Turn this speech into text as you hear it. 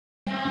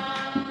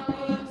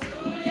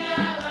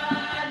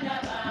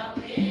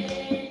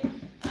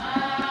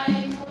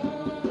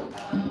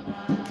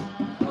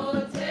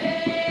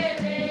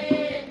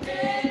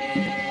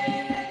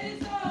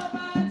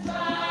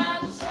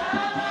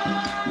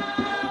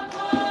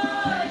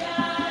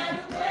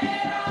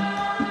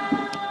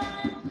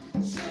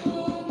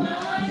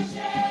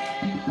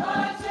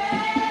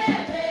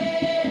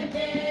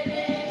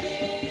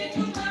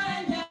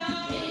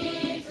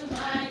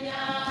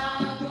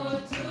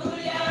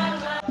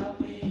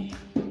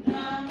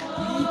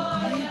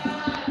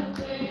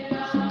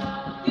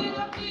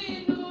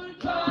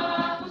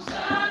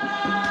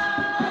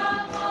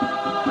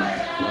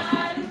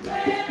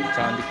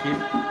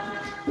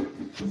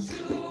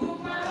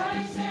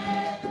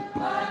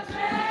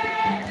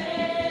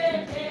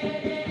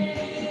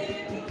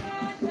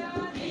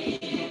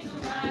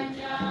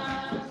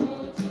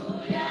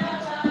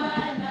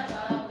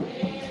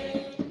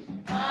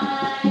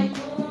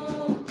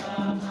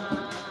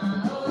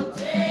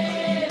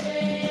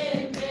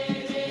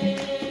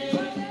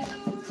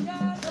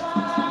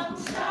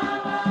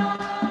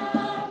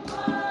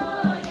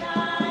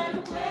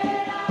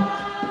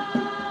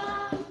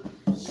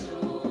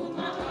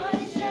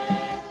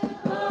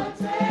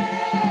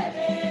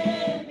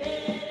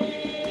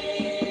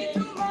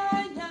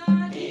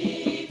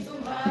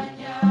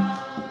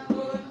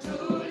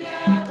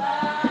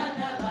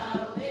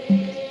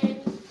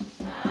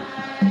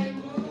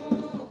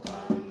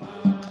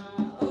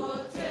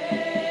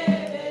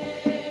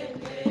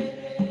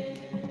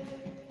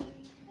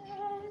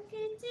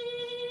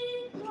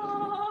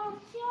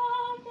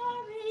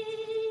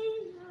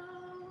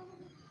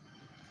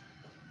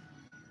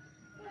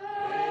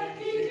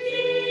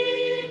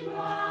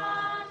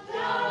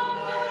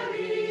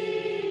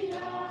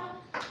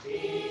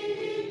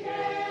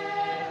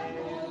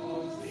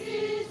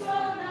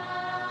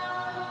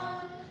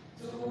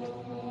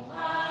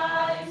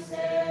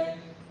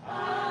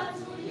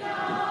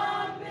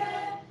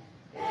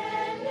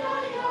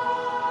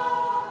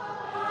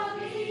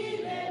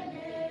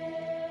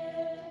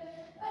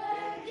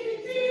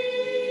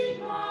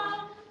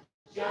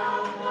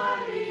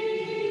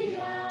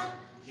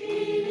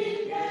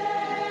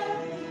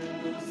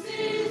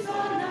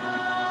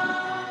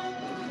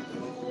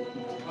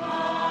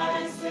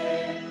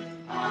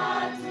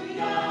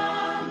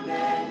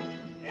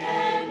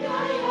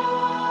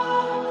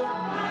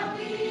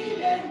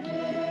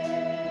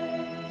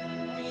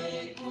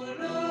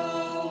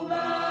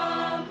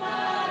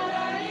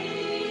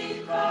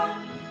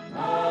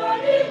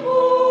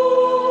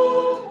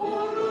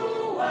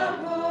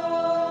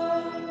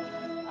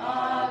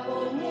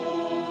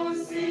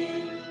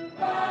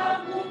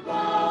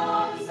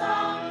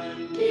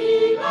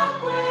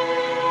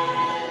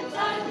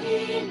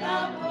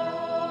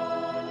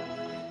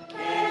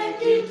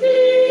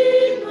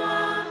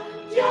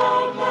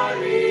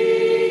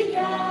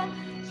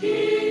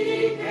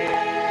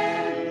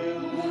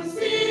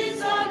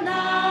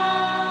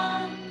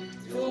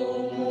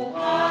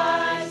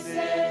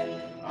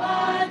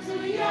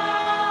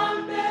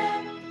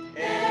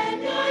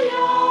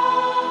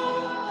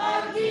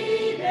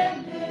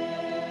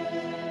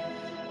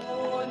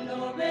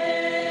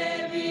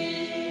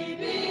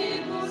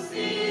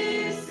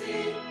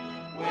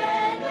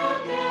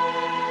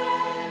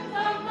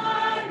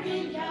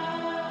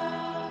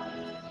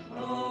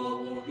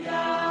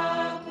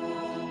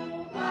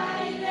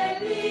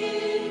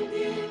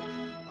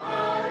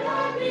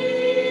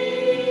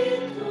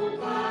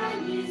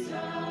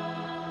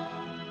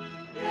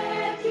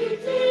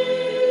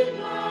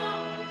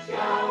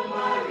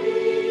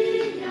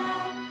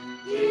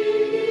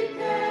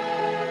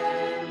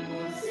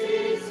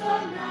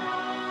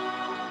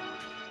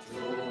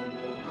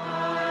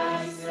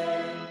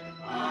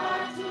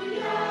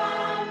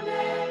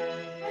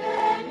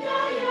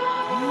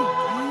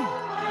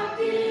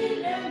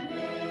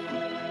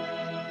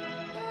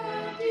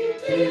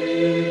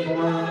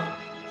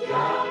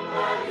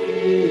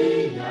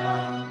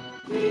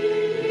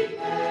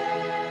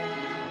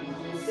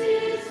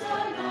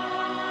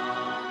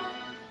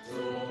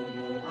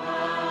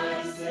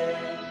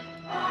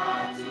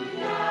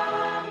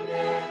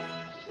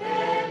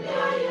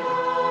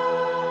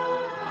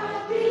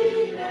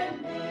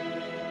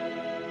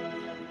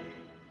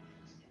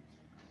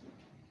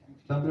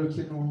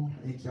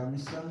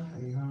ikiamisa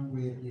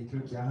ihangwe yekyo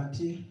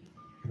kyahati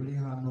tuli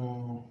hano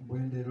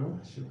Bwendero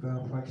Sugar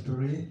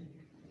Factory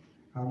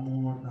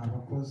hamu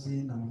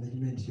n'abakozi na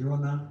management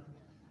yona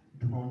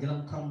tuhongera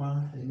mukama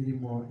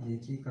emirimo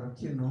y'ekikaro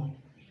kino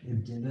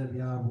ebigenda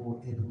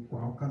byabo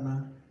ebikwahukana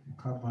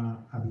mukama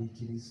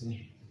abikirize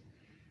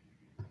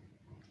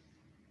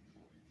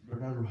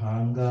Dora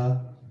Ruhanga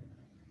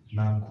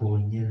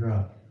nankonyera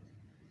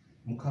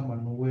mukama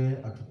nuwe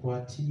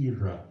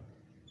atukwatira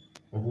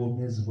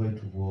obwomezi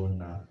bwaitu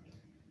bwona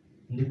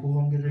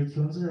ndikuhongerera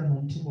ekyonzera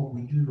n'omutima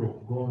ogwijwire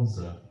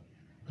okugonza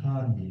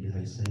kandi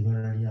ndihayisa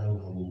ibara lyawe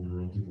habwa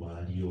obulungi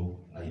bwalyo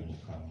ayi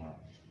mukama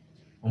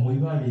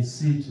omwibala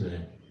isiitwe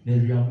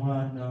n'erya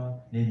mwana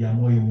n'erya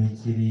mwoyo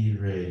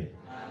mwikiriire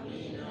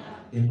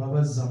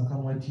embabazi za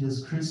mukama waitu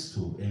Yesu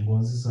Kristu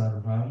engonzi za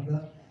Ruhanga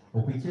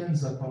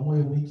okwikenza kwa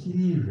mwoyo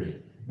mwikiriire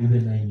bibe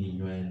nainyi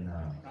nywena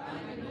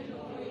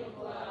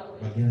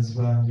bagenzi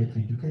bange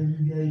twijuka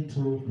ebibi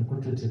byaitu niko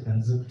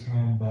twetekanize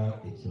kutamba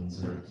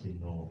ekyonzero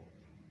kino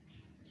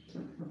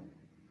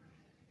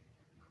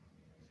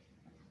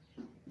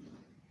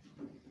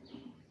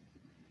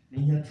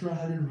ninyatura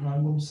hali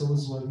Ruhanga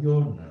omusobozi wa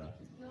byona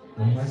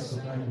omu maiso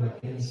ganyu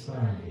bagenzi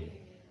bange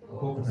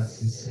kuko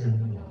kunasiise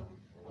muno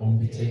omu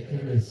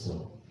biteekerezo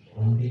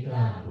omu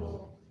bigambo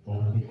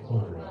omu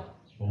bikorwa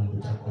omu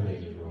butakola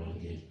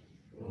ebirungi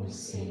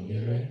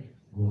gunsingire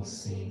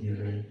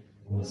gunsingire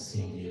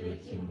gunsingire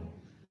kimu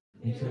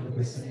nikyo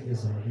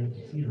tukwesengeza muri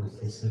bukiro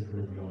ofuuse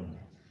ebiro byona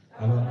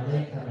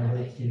abamalayika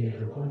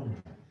n'abaikiriire bonna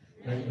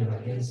naye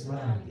bagenzi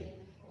bange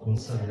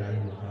kunsabira ayi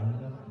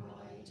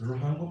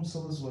Ruhanga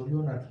omusobozi wa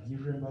byona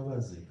atugirire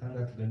embabazi kandi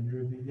atuganyire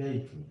ebibi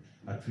byaitu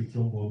atwike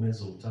omu bwomezi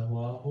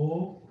obutahwaho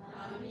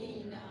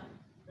amina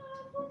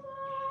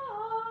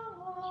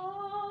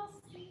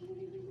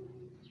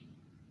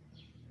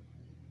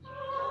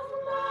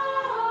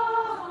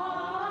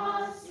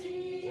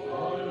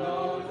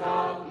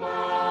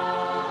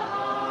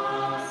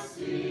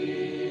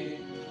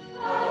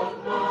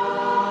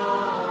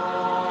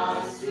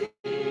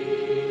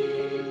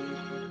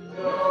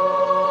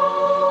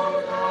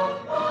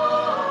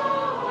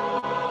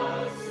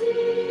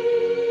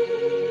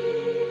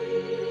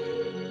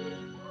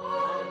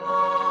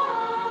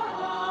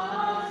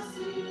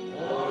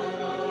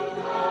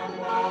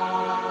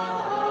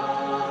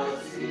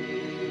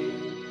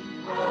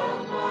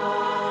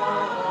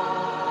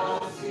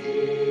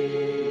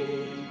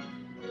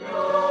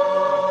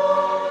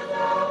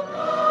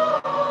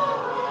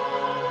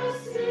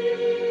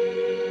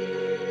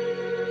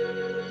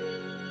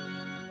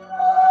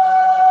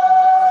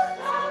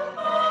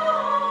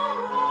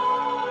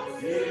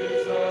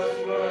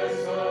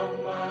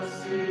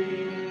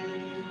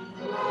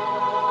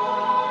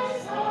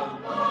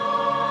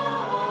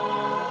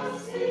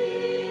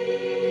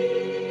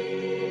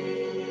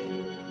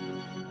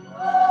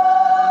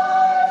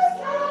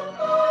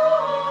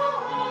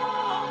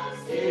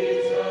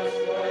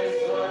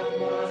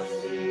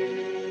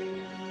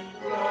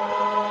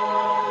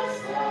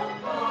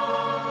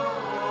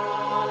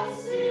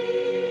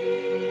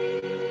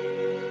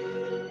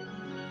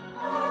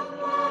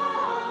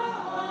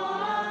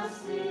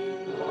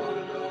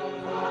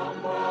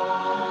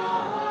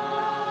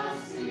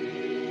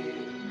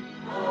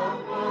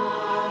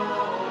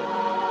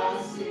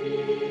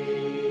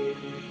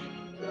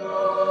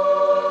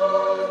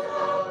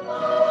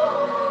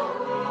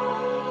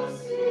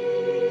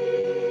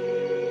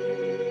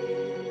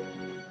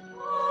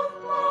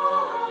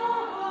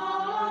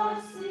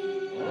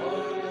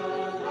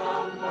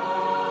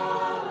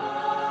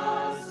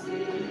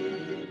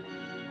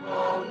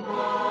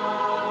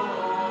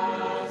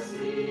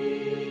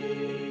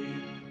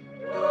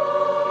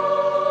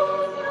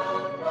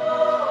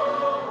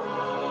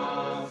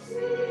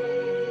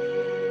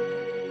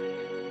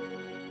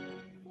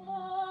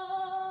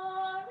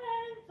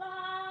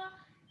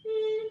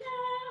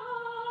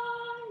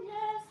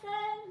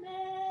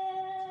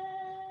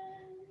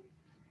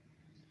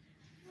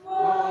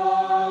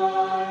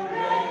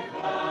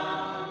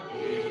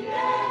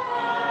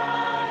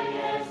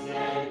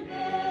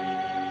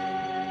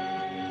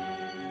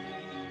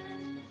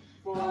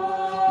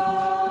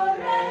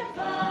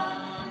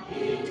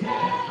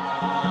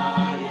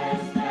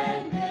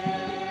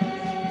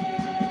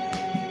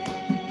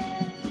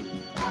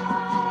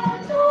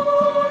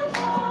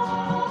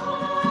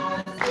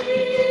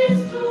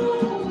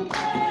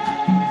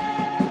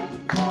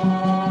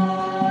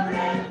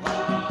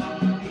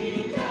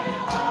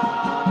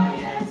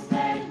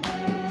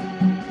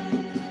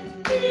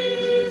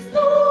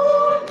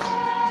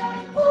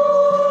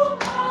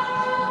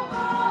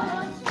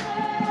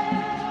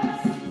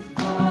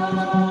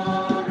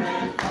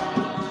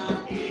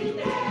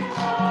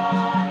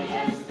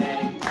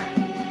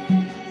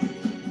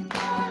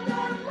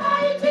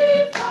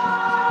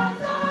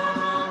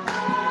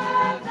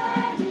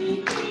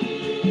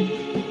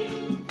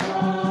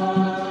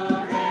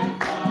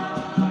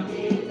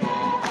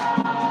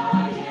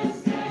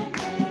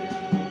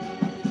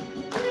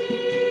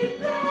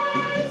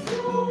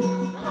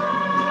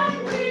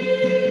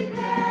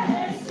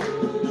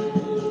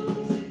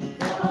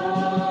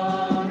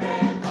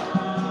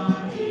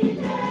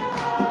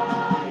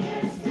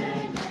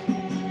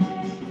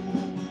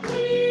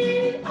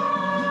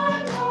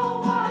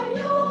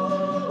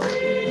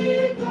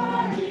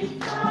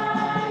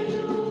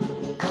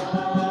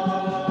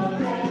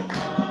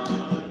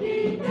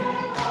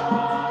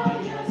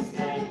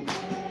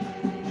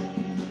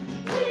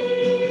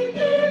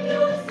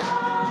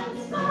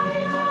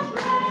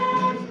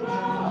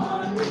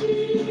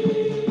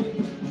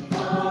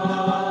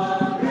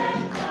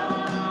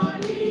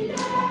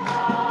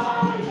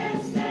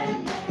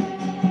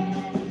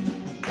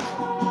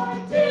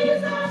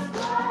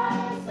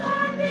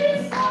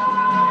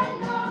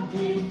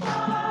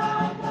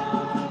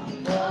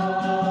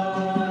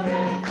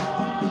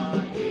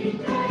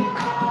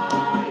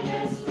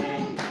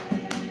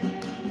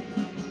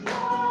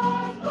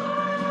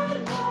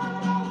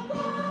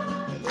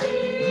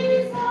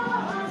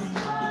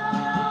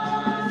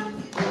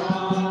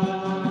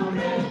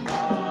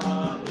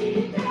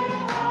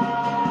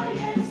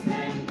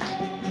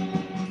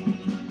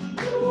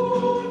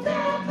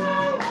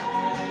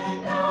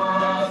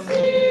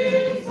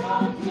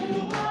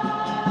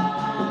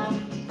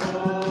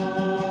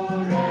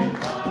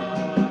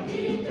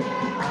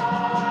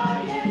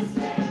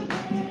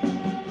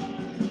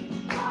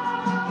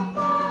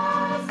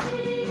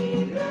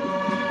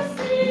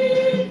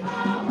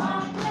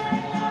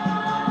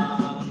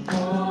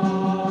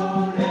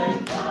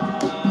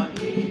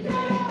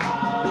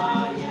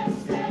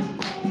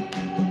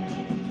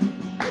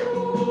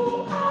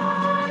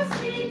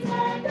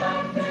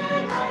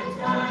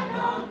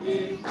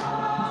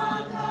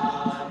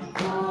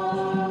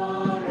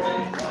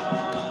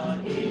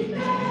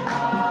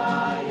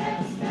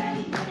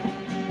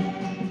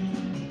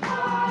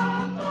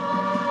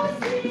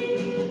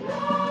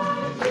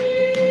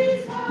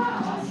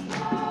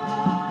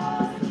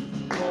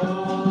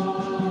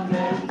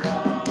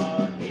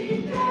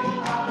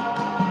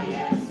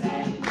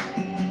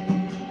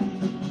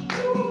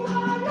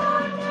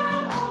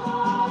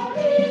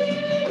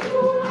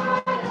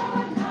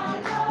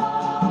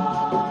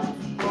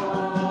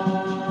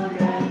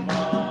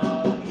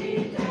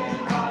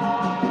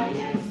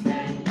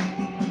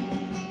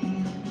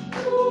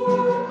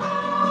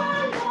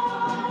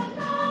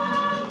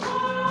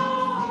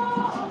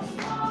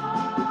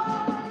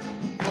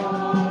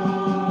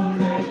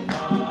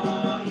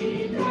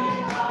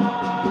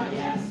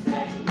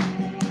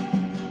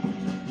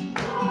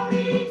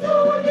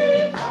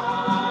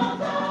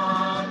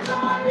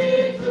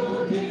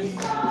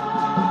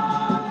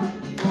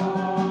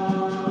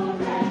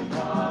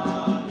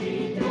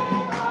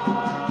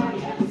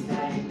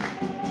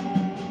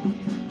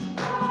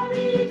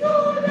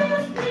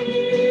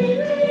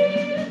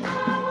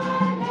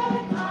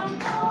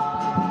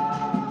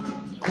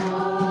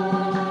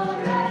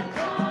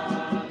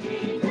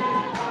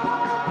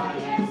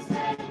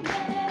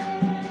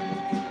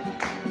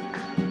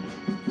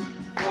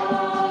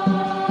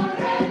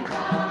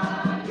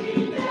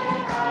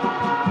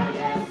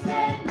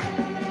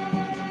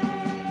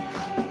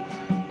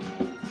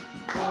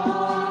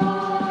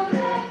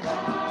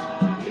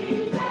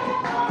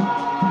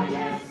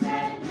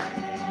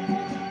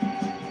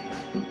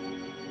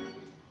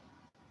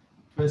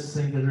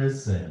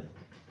tusense.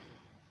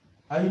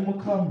 Ayi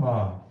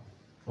Mukama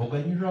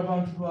oganyirira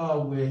abantu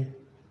baawe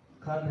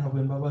kandi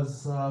habwe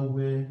embabazi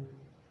zaawe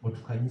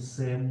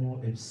otukanyiseemu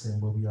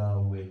ebisembo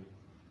byawe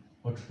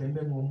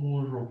otutembemu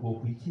omurro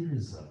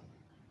gw'okwikiriza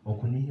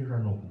okunihirira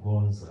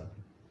n'okugonza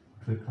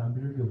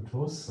twekambire ebyo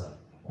butoosa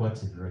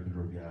kukwata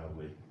ebiragiro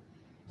byawe.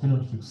 Kino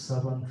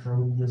tukikusaba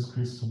nturaho Yesu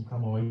Kristo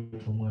Mukama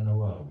waitu omwana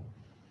waawe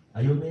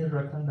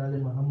ayomerera kandi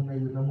alema hamu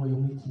naiwe na mwoyo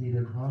mwikirire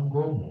Ruhanga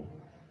omu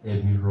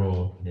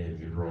ebiro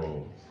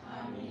n'ebiro.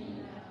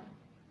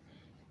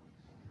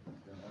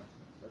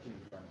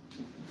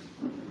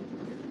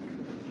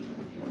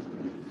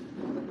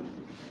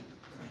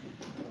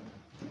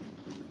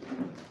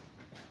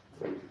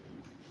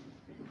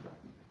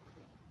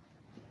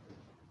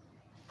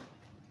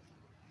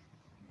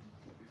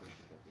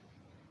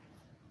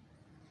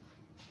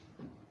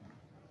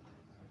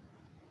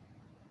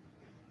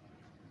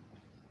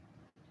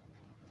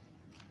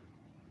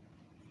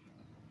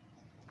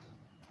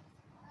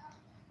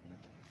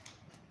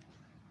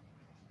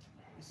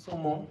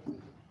 Isomo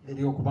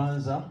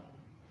eryokubanza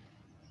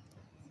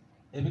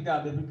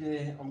ebigambo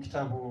ebiri omu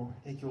kitabu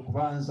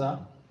ekyokubanza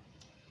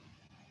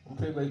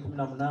omutwe gwa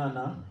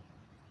 18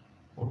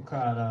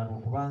 olukaala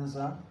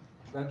lwokubanza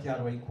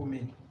lwakyalo lwa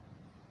 10.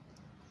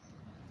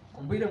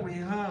 Ombwire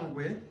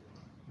bwihangwe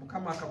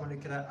Mukama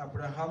akabonekera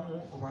Aburahamu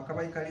oba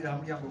akabayikalira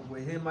mu lyango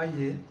gw'ehema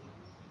ye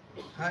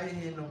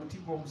haihi n'omuti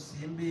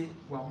gw'omusimbi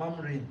gwa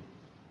Mamre.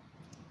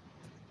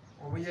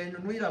 Obu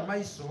yainunwire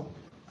amaiso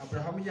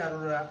Aburahamu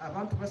yarora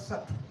abantu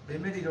basatu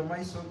bemerire mu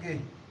maiso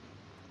ge.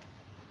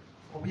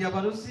 Obu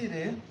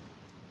yabaruzire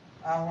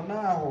aho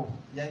naaho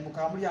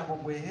yayimuka mu lyango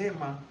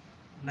gw'ehema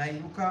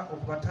nairuka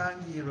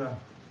okubatangira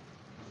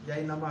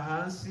yainama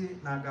hansi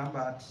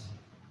n'agamba ati,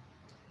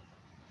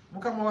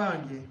 Mukama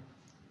wange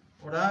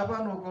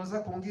oraba nogonza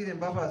kungira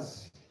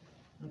embabazi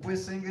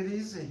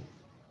nkwesengerize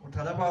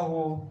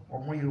otarabaho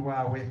omwiru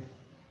wawe.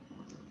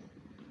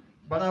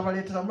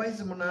 Barabaletera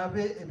amaizi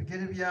munabe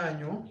ebigere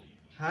byanyu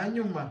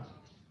hanyuma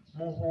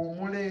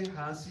muhumule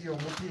hansi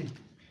y'omuti.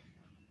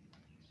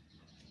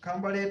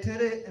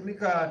 Kambaletere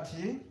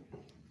emikati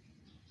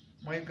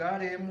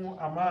mwegaremu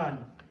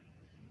amaani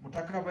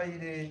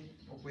mutakabaire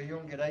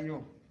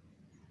okweyongerayo.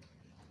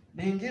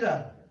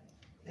 Ningira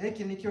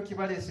eki nikyo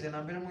kibalesire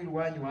nambere mwiru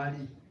wanyu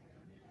ali.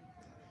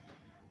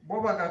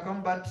 Bo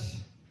bagamba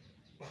bati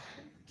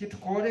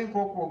kitukole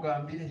nk'okwo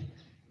ogambire.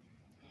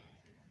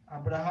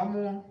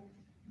 Aburahamu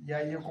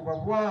yayekuba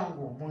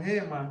bwangu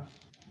muhema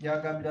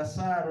yagambira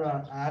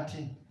Sara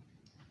ati,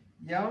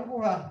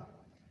 yanguha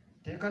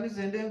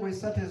tekaniza endengo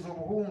esatu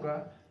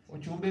ez'obuhunga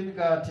ocyumbe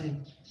emigati.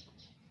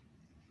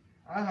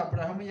 Aha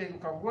Aburahamu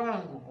yayiruka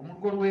bwangu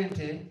omurugo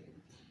rw'ente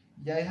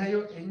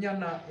yayihayo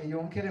enyana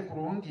eyonkere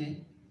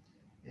kurungi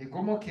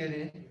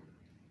egomokere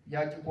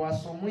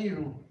yagikwasa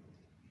omwiru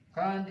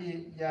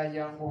kandi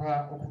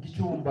yayanguha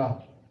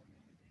okugicyumba.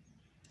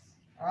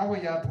 Aho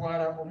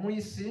yatwara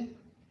omwisi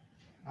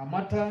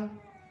amata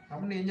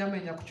hamu n'enyama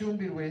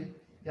enyakucyumbirwe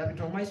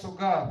yabita omu maiso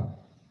gaabo.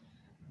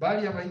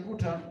 Bali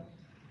abayiguta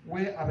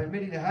we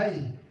abemerire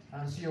hayi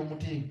hansi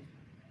y'omuti.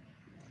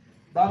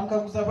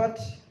 Bamukaguza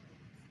bati,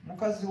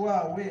 mukazi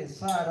waawe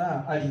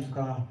Sara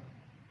alinka?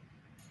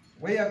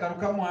 We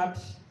yagarukamu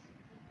ati,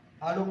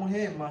 ali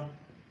omuhema.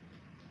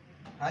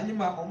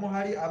 Hanyuma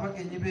omuhali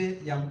abagenyi be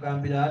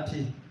yamugambira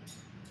ati,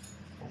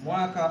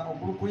 omwaka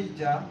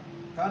ogurukwijja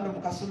kandi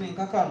omukasumi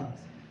nkakano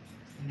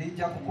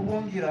ndijja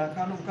kukubungira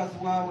kandi omukazi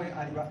waawe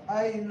aliba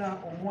aina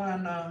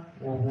omwana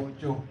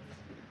w'obwojo.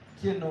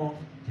 Kino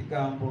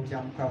kigambo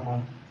kya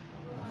Mukama.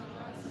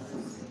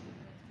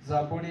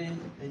 Zaburi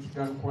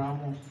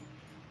ekigalukwamu.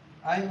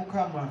 Ayi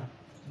Mukama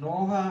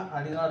noha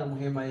alirara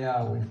muhema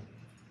yawe.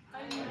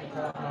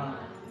 Mukama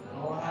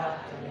noha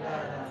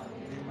alirara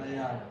muhema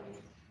yawe.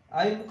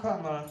 Ayi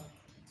Mukama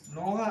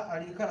noha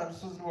alikara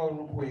rusozi rwawe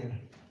rw'okwera.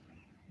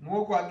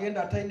 Nuwo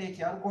gwagenda ataine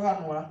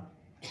ekyarukuhanwa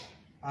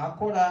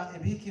akora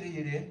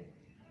ebihikirire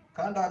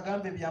kandi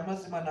agambe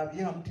ebyamazima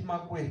nabyiha mutima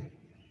gwe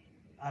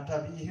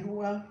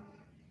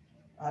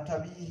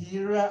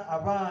atabihira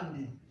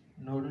abandi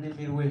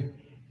n'olulimi rwe.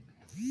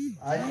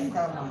 Ayi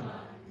Mukama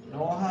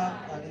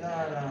noha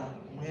alirara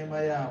muhema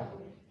yawe.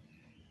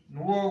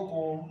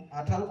 Nuwogo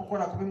atari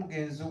kukora kubi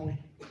mugenzi we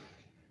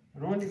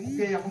rundi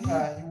kugeya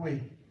mutahi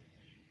we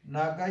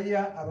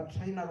nagaya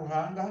abataina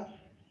ruhanga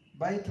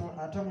baitu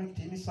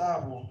atamwitini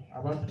sabo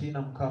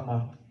abatina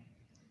Mukama.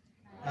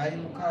 Ayi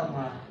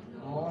Mukama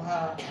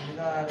noha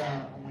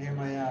alirara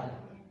muhema yawe.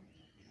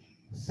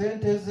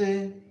 Sente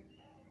ze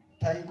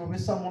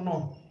tayigomesa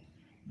muno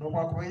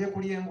nokwakubaire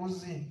kuli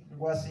embuzi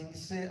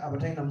ngwasingise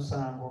abataina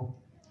musango.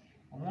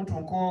 Omuntu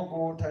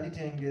nk'ogwo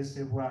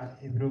talitengesebwa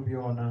ebiro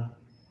byona.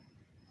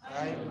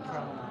 Ayi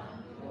Mukama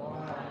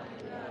noha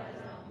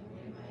alirara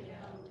muhema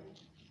yawe.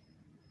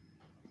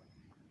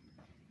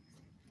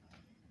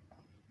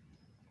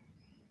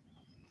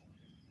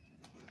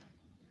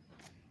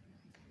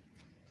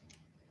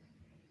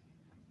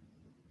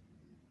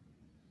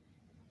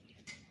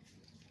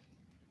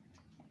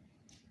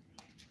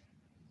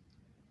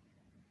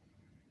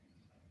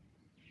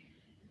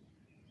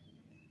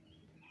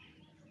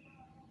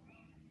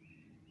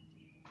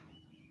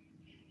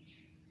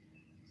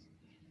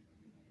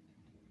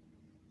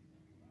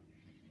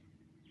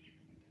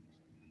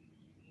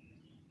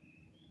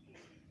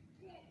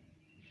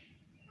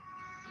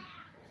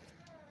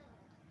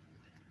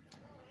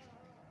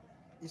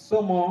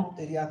 Isomo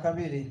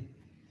eryakabiri.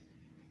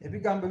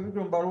 Ebigambo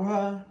ebibiri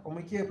mbaruha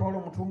omukiye Paulo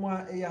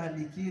mutumwa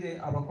eyahandikire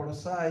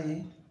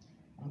Abakolosayi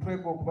omutwe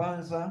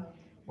gw'okubanza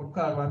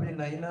oluka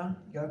 24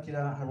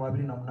 garukira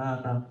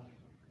 28.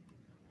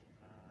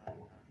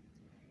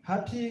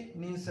 Hati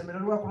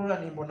ninsemererwa kulola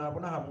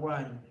nimbonabona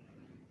habwanyu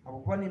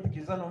habwokuba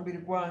nimpikiriza n'omubiri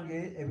gwange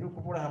ebiri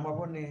kubura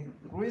hamabone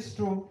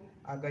Kristo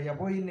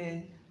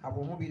agayaboine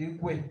habw'omubiri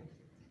gwe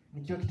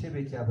nikyo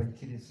kitebe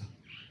kyabanyikiriza.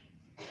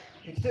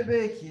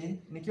 Ekitebe eki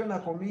nikyo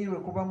nakomirwe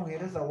kuba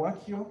muhereza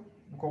wakyo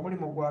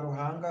nkomulimo gwa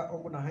Ruhanga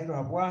ogunahairwe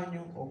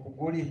habwanyu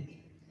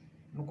okuguli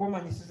nuko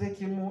manyisize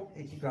kimu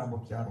ekigambo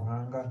kya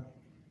Ruhanga.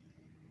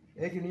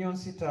 Egi niyo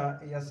nsita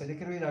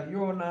eyaserekerwe ira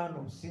lyona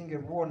n'obusinge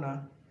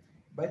bwona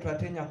baitu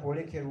atenya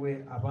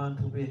kwolekerwe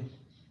abantu be.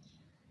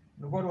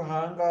 Nuko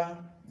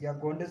Ruhanga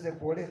yagondeze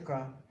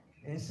kwoleka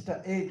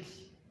ensita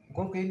egi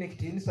nkoko ine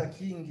kitinisa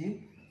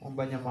kingi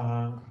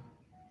ombanyamahanga.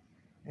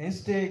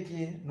 Ensita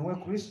egi nuwe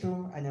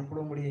Kristo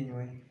anyakulo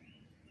mulinywe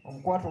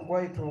omukwato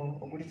gwaitu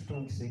oguli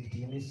tutungisa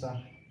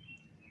ekitinisa.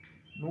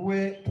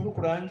 Nuwe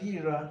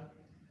turukurangirira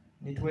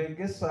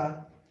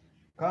nitwegesa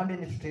kandi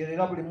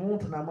nituterera buli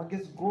muntu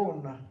n'amagezi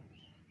gona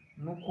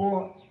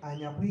nuko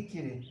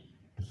anyakwikire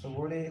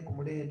tusobole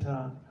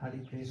kumuleta hali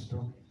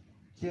Kristo.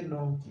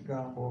 Kino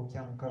kigambo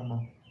kya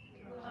Mukama.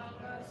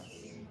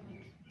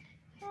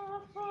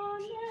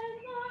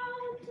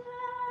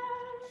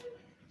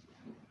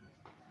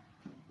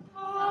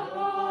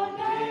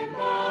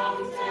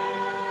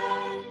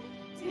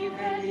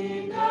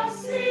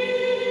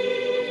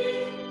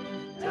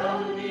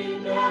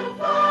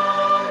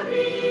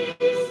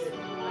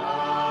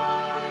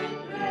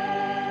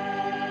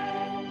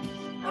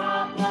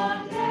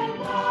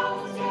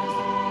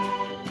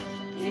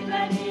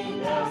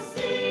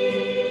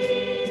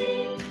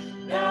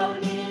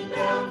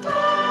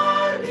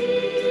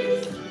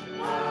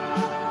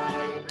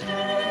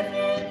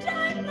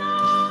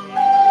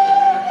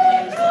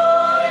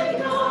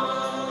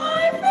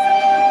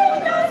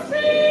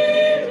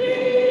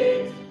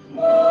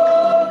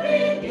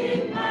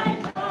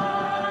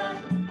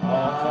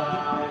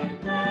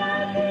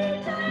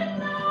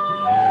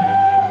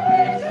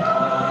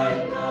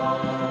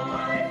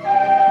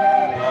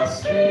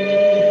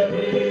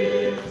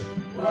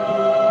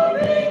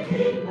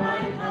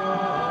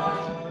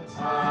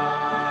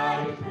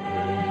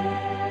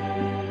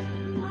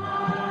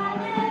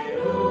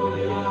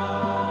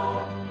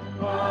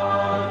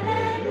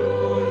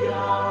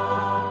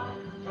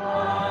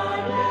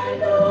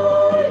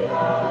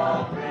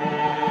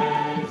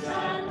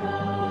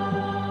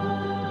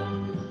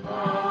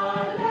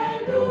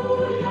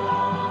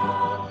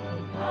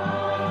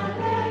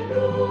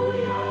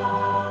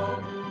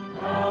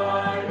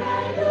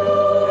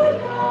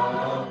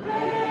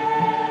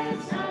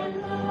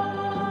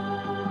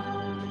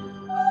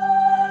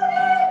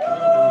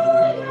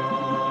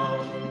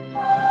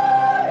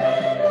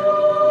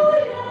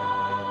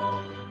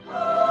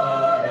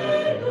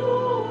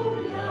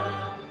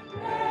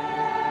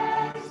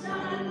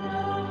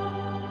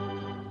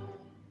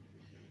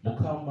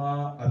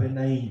 Mukama abe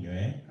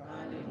nainywe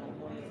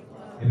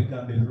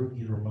ebigambo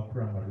ebirugirwa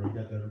makuru amarungi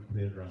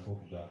agarukwera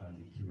nk'oku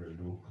gahandikirwe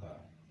Luka.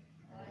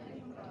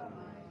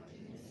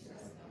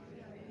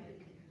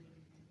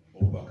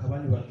 Obu bakaba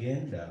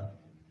nibagenda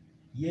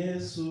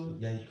Yesu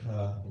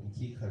yahika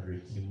omukiikaro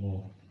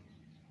kimu.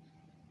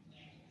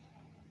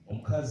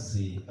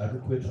 Omukazi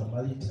arukwetwa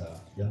Marita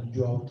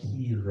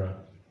yamujwahukira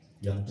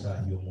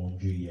yamutahiye omu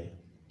nju ye.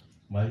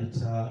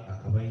 Marita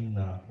akaba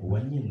aina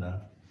owa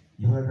nyina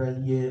ibara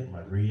lye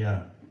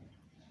Maria.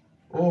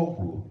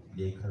 Ogu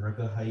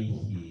yaikaraga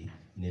haihi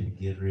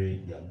n'ebigere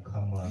bya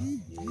Mukama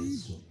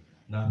Yesu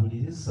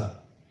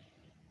nahuliriza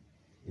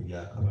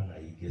ebyakaba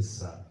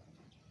nayigesa.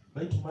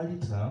 Baitu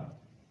Marita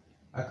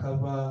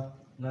akaba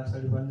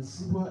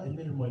natalibanizibwa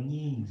emirimo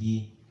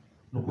nyingi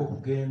nuko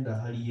kugenda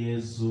hali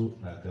Yesu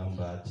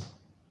nagamba ati,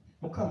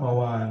 Mukama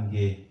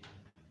wange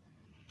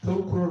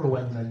torukuroro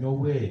wa nyina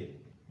nyowe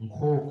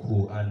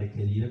nkoku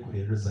andekerire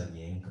kuhereza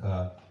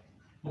nyenka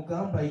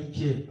mugamba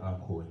ije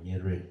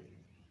ankonyere.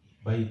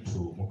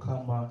 Baitu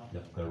Mukama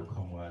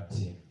yakugarukamu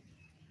ati,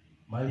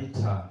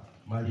 Marita,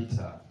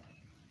 Marita,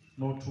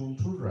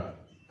 notuntura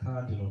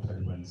kandi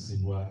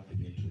notalibanizibwa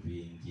ebintu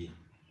bingi.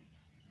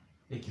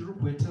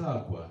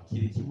 Ekirugwetagwa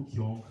kiri kimu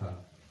kyonka.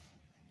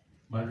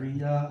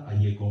 Maria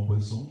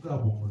ayegomboiza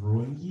omugabo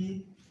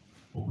omurungi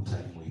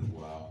ogutali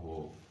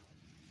mwihwaho.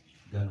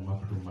 Gano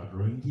makuru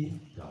marungi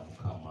ga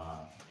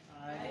Mukama.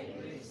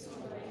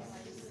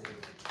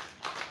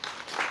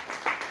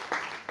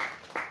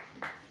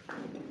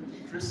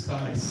 Kristo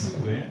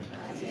aisiwe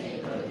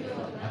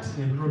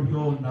ati nebiro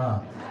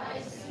byona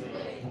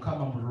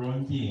Mukama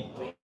murungi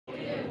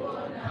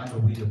kandi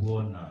obwire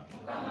bwona.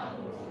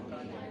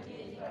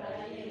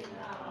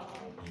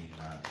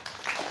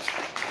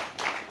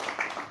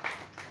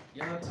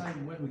 The other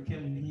time when we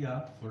came in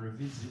here for a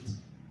visit,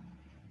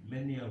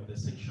 many of the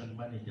section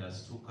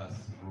managers took us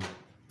through.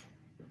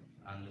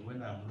 And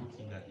when I'm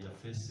looking at their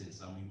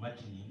faces, I'm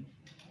imagining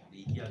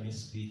they hear me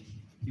speak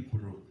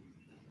Hebrew.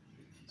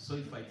 So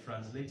if I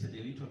translated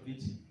a little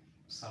bit,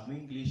 some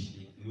English,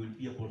 you will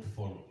be able to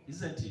follow,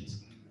 isn't it?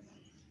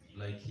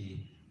 Like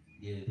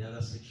the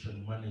other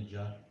section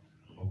manager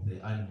of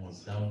the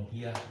animals down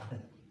here,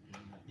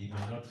 he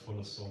may not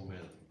follow so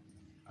well.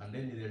 And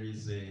then there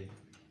is the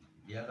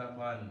other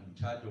man in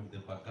charge of the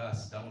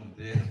bagas down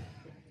there.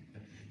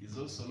 He's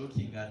also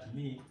looking at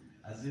me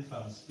as if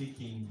I'm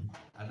speaking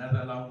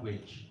another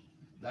language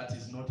that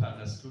is not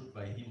understood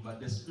by him. But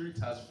the Spirit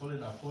has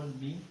fallen upon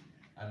me,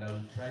 and I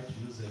will try to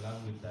use a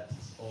language that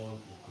is all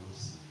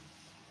inclusive.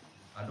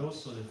 And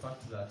also the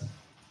fact that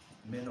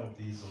many of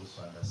these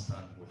also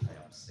understand what I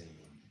am saying.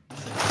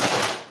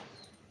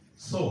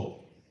 So,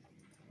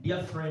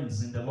 dear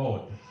friends in the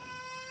Lord,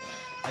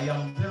 I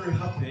am very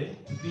happy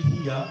to be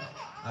here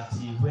at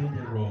the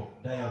Bwendero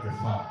Dairy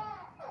Farm.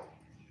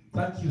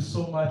 Thank you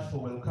so much for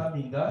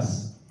welcoming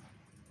us,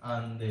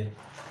 and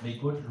may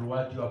God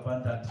reward you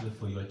abundantly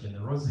for your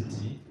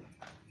generosity,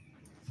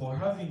 for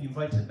having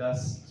invited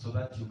us so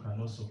that you can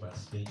also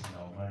participate in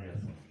our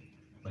Mariathon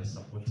by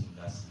supporting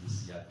us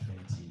this year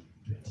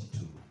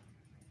 2022.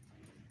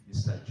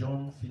 Mr.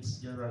 John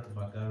Fitzgerald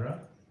Magara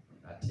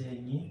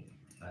Atenyi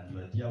and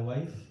your dear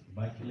wife,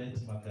 Immaculate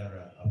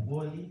Magara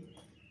Aboli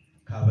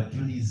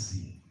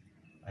Kavajulizi,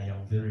 I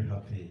am very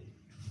happy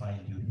to find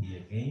you here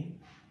again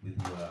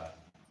with your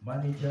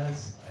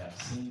managers. I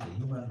have seen the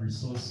human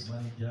resource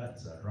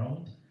managers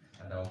around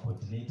and our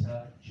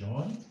coordinator,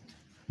 John,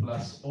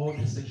 plus all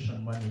the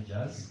section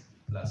managers,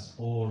 plus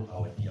all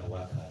our dear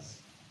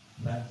workers.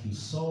 Thank you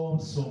so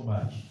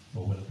much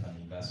for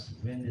welcoming us to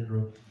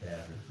Bwendero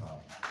Dairy Farm.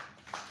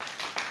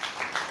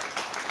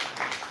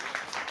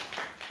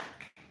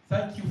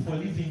 Thank you for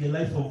living a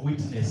life of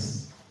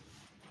witness.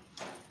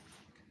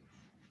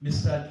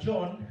 Mr.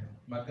 John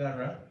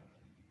Magara,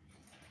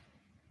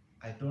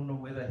 I don't know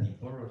whether he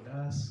borrowed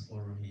us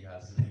or he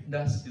has lent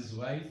us his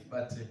wife,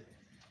 but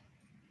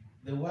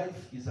the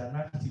wife is an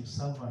active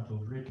servant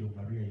of Radio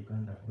Maria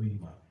Uganda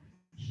Hoima.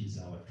 She's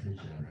our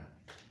treasurer.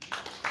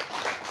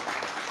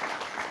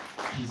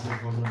 She's a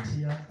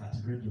volunteer at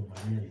Radio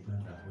Maria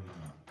Uganda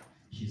Hoima.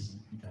 She's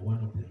one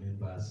of the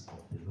members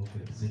of the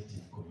local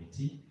executive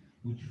committee,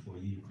 which for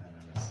you can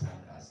understand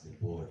as the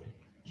board.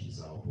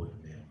 She's our board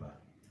member.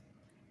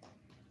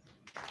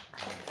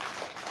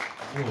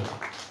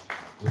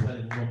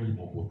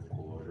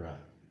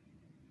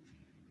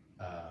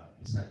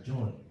 Mr.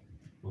 John,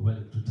 we're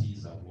going to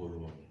tease a war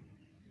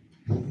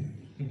on.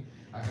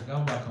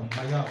 Akagamba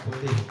akamaya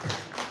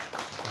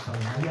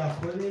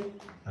akole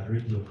a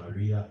Radio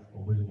Maria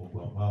omulimu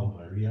gwa Mawu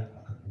Maria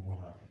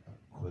akagumuha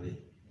akole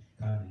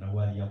kandi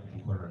nawe ali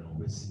yakukora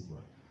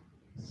n'obwesigwa.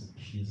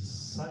 She is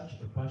such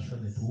a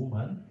passionate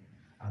woman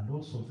and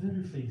also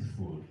very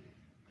faithful.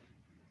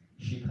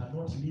 She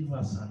cannot leave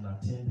us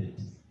unattended.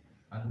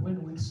 And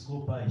when weeks go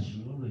by,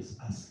 she will always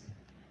ask,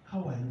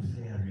 how are you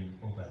faring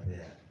over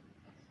there?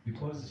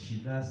 Because she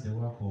does the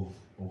work of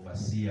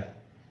overseer.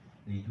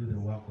 They do the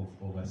work of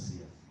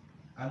overseer.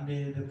 And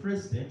the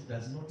president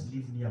does not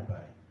live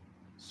nearby.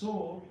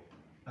 So,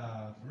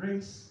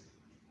 Grace,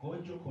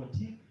 Gojo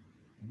Konti,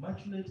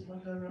 Immaculate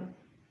Magara,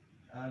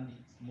 and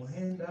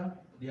Mohenda,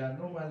 they are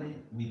normally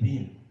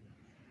within.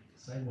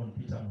 Simon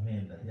Peter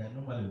Mohenda, they are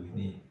normally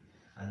within.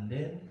 And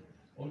then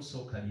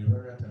also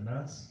Kalirara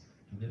Tanas,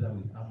 together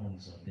with Amon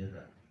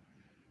Zondera.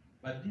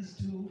 But these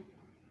two,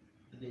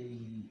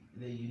 they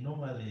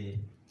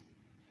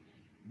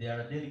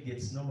are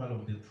delegates normal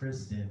of the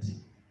president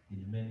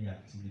in many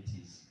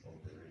activities of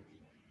the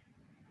radio.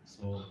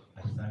 So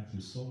I thank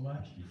you so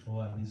much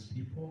before these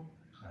people,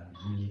 and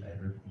really I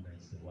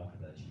recognize the work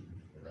that you do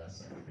for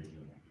us at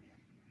radio.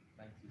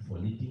 Thank you for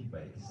leading by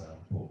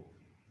example.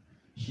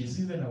 She's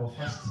even our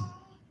first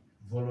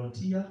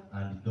volunteer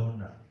and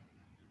donor.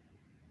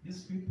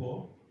 These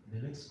people, the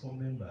Lexicon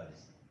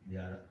members, they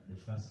are the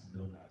first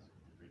donors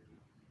of the radio.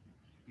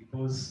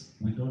 Because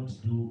we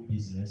don't do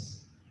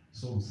business,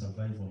 so we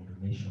survive on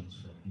donations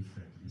from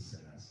different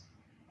listeners.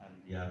 And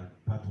they are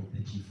part of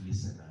the chief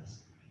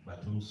listeners,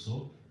 but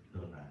also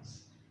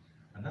donors.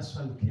 And that's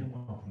why we came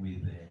up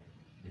with the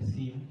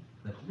theme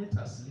that let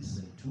us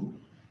listen to,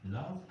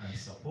 love and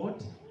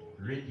support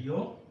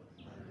Radio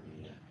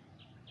Maria.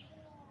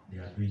 They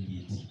are doing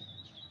it,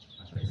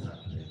 and I thank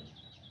them.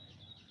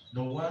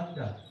 No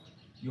wonder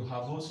you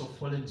have also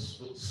fallen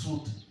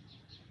suit,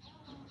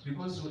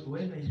 because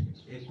when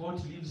a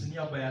goat lives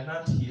nearby an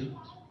anthill,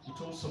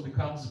 it also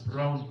becomes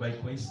brown by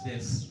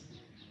coincidence.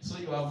 So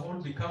you have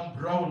all become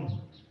brown.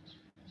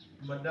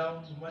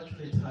 Madame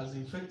Immaculate has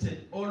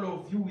infected all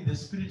of you with the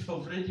spirit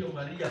of Radio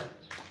Maria,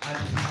 and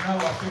it is now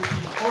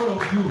affecting all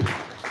of you.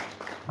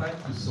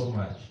 Thank you so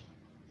much.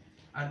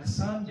 And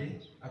Sunday,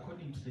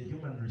 according to the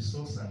human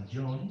resource and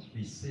John,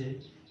 they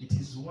say it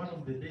is one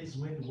of the days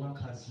when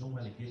workers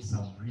normally get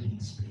some breathing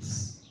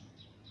space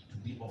to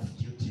be off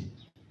duty.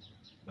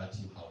 But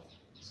you have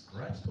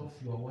scratched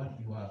off your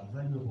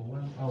valuable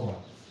 1 hour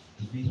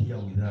to be here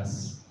with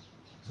us,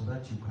 so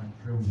that you can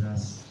pray with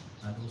us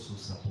and also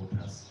support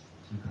us.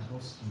 We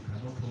cannot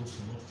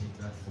also not take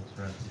that for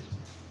granted.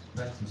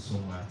 Thank you so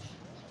much.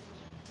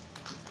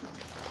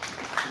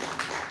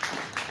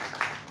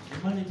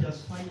 The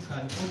managers find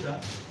an order,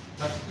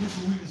 but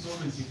goodwill is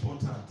always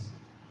important.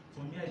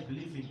 For me, I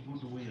believe in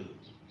goodwill.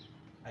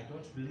 I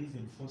don't believe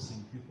in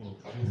forcing people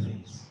to do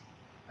things.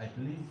 I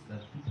believe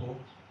that people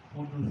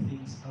who do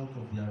things out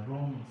of their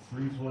own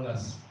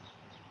frivolous,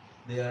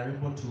 they are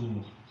able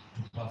to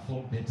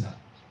perform better.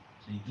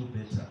 They do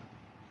better.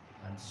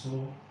 And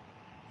so,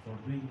 for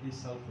doing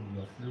this out of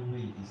your free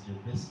will is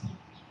the best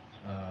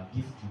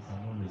gift you can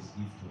always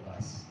give to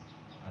us.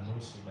 And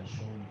also by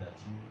showing that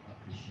you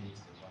appreciate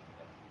the work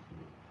that we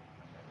do.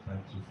 And I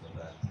thank you for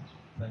that.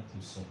 Thank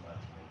you so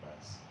much,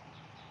 members.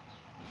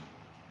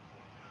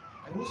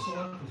 I also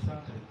want to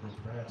thank the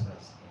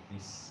proprietors of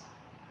this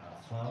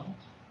farm.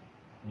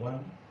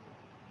 One,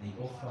 they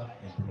offer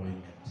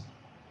employment.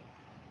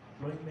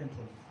 Employment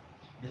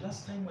of, the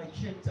last time I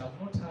checked, I've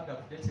not had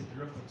updated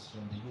records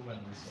from the human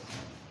resource.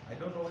 I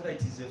don't know whether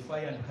it is a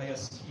fire and hire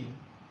scheme,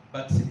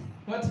 but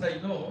what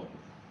I know,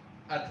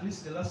 at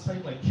least the last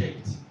time I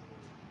checked,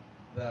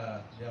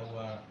 there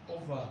were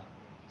over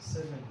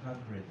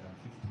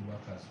 750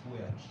 workers who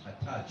were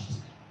attached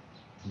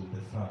to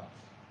the farm.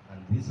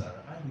 And these are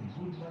earning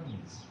good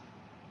monies,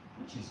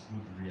 which is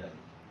good really.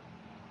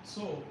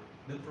 So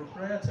the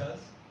proprietors,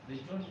 the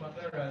John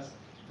Magaras,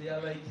 they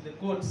are like the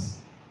goats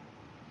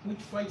which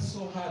fight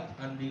so hard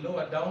and they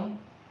lower down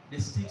the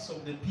sticks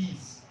of the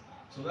peas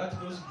so that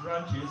those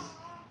branches,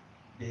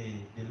 the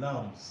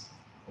lambs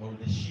or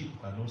the sheep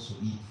can also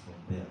eat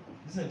from there,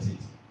 isn't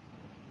it?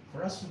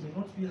 For us, we may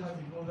not be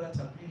having all that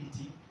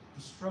ability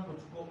to struggle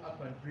to go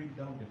up and bring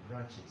down the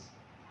branches.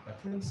 But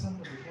when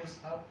somebody goes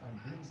up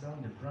and brings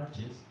down the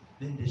branches,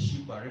 then the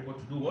sheep are able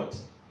to do what?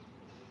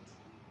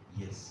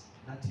 Yes,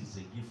 that is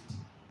a gift.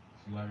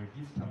 You are a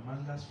gift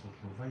among us for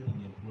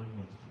providing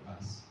employment to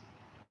us.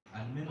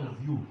 And many of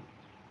you,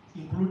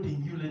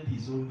 including you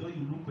ladies, although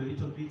you look a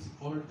little bit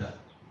older,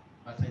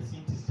 but I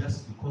think it's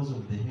just because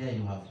of the hair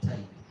you have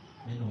tied,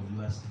 many of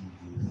you are still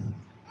youth.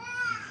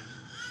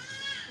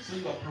 So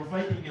you are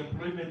providing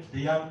employment to the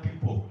young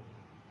people.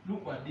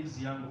 Look at these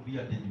young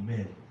bearded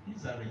men.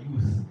 These are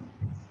youth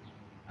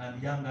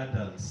and young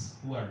adults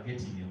who are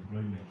getting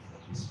employment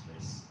from this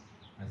place.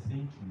 I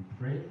think we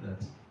pray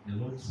that the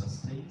Lord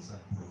sustains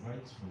and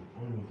provides for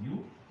all of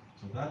you,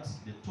 so that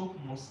the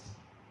topmost,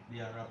 they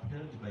are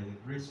upheld by the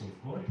grace of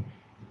God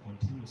to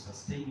continue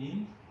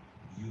sustaining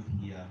you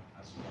here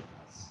as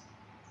workers.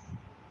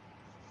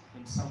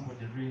 When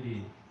somebody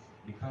really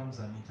becomes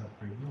an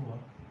entrepreneur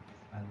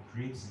and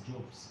creates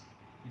jobs,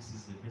 this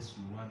is the best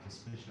we want,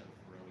 especially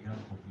for our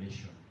young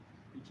population,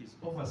 which is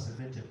over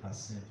 70%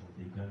 of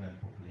the Ugandan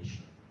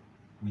population.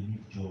 We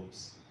need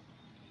jobs.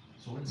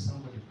 So when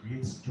somebody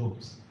creates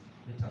jobs,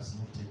 let us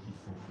not take it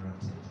for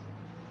granted.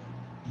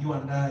 You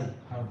and I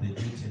have the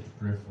duty to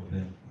pray for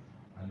them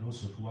and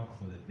also to work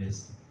for the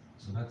best,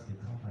 so that the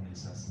company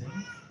is sustained,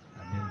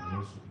 and then we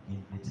also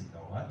begin getting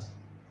our what?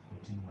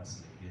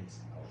 Continuously get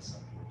our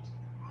support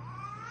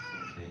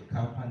from the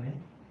company,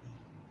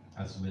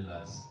 as well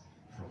as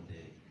from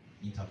the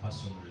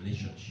interpersonal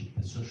relationship,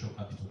 the social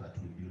capital that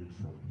we build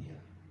from here.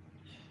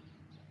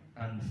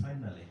 And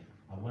finally,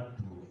 I want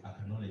to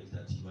acknowledge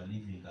that you are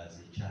living as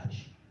a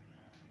church.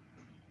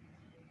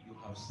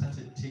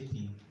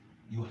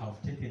 You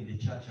have taken the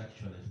church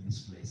actually to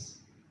this place.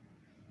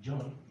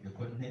 John, the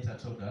coordinator,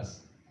 told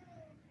us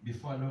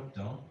before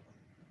lockdown,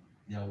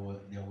 there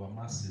were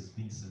masses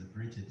being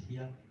celebrated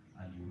here,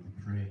 and you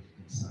would pray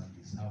in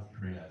Sundays, have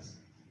prayers.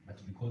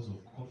 But because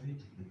of COVID,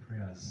 the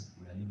prayers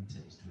were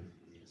limited to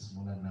a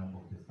smaller number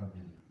of the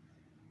family.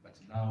 But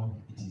now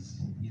it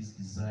is his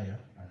desire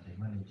and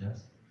the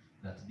managers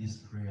that these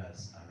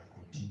prayers are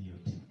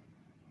continued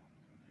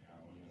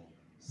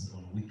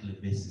on a weekly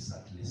basis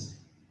at least,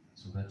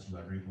 so that you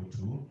are able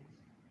to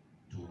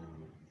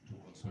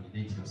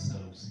consolidate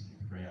yourselves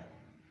in prayer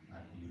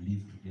and you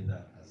live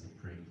together as a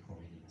praying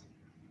community.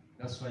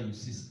 That's why you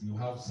see you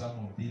have some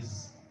of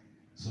these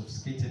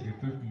sophisticated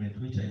equipment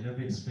which I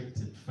never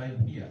expected to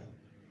find here.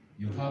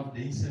 You have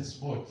the incense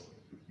board,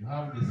 you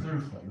have the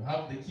thurifer, you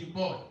have the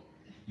keyboard,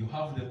 you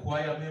have the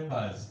choir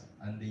members,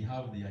 and they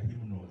have their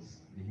hymnals,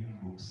 the hymn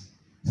books.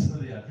 So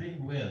they are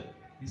doing well.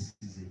 This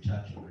is a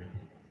church already.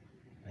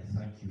 I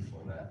thank you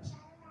for that.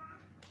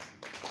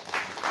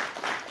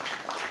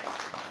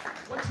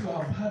 What you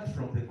have heard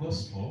from the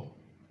gospel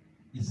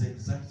is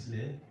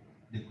exactly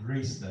the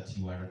grace that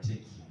you are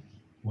taking.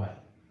 Why?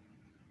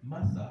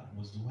 Martha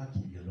was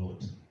working a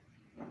lot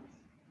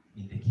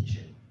in the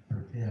kitchen,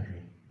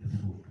 preparing the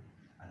food,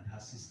 and her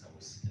sister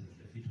was sitting at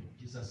the feet of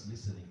Jesus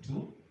listening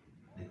to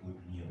the good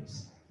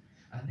news.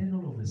 And then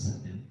all of a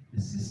sudden, the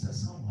sister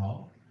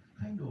somehow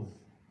kind of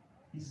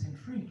is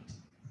intrigued,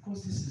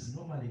 because this is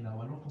normal in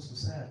our local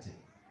society.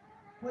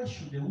 Why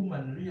should a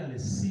woman really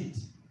sit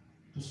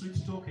to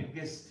sweet talk a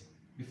guest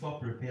before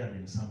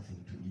preparing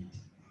something to eat?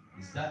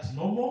 Is that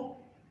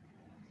normal?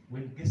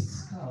 When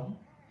guests come,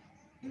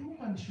 a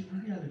woman should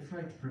really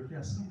try to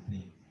prepare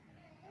something.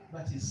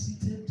 But she's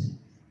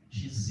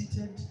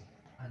seated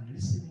and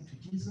listening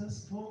to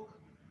Jesus talk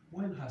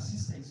while her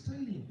sister is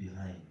toiling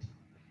behind.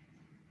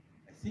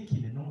 I think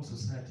in a normal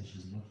society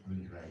she's not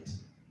doing right,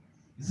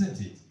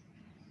 isn't it?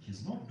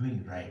 she's not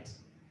doing right.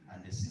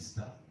 And the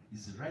sister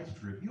is right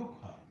to rebuke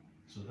her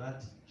so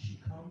that she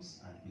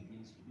comes and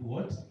begins to do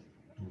what?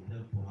 To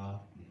help her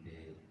in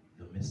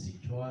the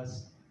domestic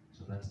chores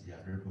so that they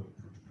are able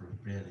to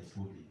prepare the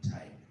food in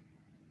time.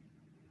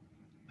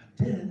 But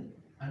then,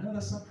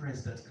 another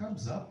surprise that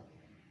comes up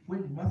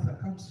when Martha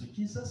comes to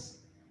Jesus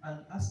and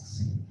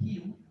asks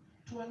him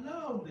to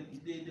allow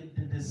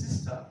the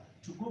sister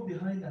to go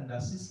behind and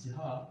assist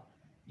her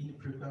in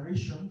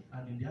preparation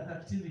and in the other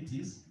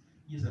activities.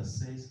 Jesus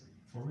says,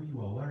 for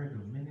you are worried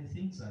of many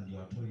things and you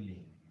are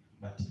toiling,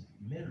 but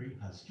Mary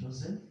has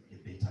chosen a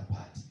better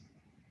part.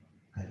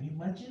 Can you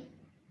imagine?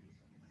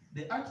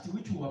 The act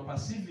which we were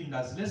perceiving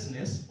as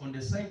laziness on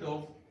the side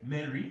of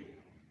Mary,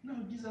 now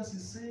Jesus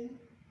is saying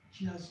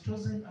she has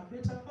chosen a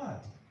better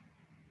part.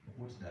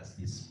 What does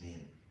this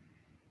mean?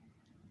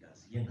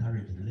 Does he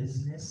encourage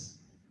laziness?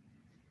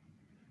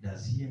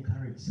 Does he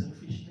encourage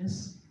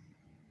selfishness?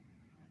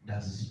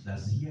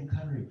 Does he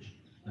encourage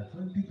that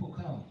when people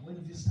come,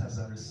 when visitors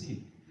are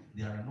received,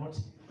 they are not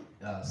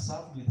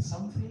served with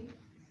something?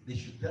 They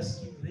should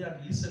just keep there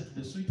and listen to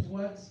the sweet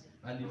words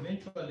and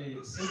eventually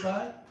say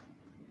bye?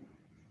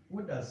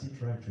 What does he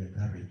try to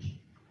encourage?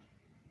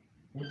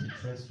 What he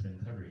tries to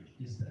encourage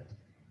is that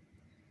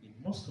in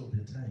most of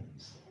the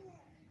times,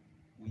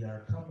 we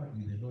are covered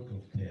with a lot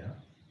of care,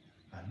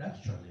 and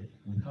actually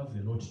we have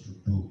a lot to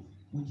do,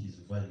 which is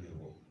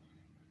valuable.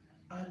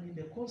 And in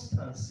the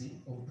constancy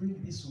of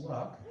doing this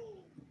work,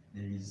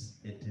 there is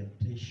a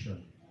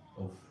temptation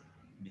of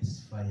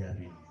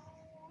misfiring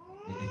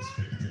the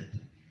expected.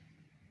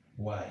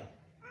 Why?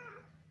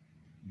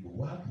 You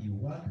work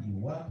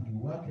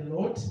a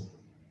lot,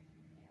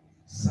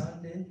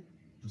 Sunday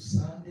to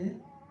Sunday,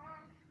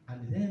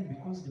 and then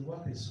because the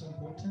work is so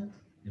important,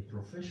 the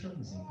profession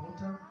is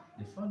important,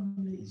 the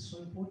family is so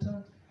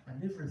important,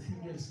 and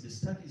everything else, the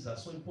studies are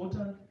so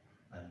important,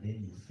 and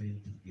then you fail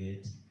to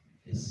get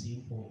a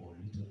simple or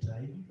little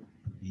time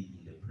to be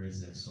in the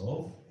presence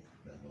of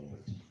the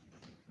Lord.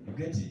 You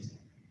get it?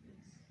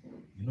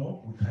 You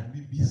know, we can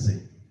be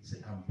busy. Say,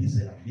 I'm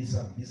busy.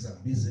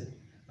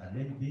 And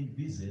then being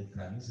busy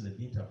can easily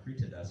be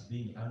interpreted as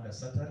being under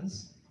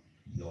Satan's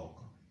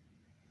yoke,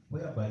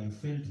 whereby you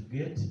fail to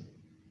get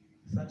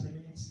 30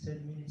 minutes,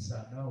 10 minutes,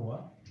 an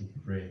hour to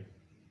pray,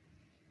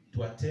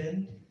 to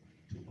attend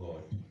to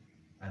God.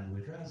 And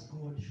whereas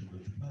God should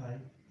occupy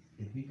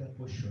a bigger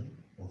portion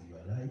of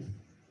your life,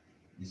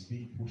 is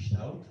being pushed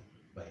out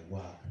by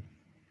work.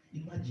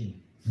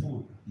 Imagine,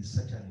 food is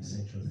such an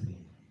essential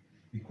thing,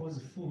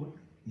 because food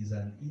is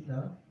an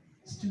inner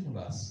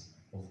stimulus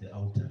of the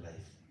outer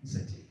life,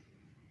 isn't it?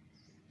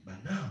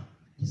 But now,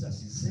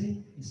 Jesus is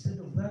saying, instead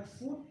of that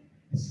food,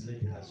 this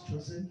lady has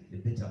chosen a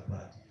better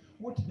part.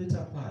 What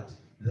better part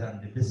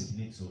than the basic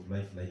needs of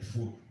life like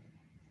food?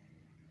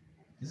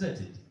 Isn't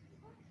it?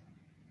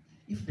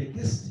 If the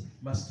guest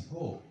must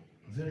go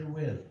very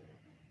well,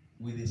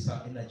 with his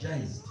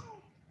energized,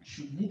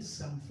 should need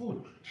some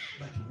food,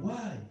 but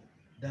why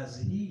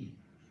does he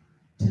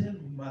tell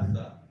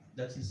Martha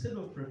that instead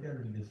of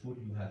preparing the food,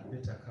 you had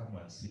better come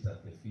and sit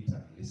at the feet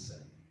and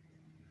listen?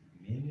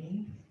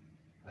 Meaning,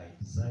 I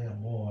desire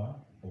more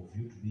of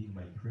you to be in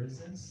my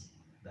presence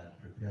than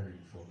preparing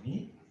for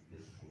me the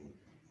food.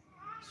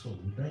 So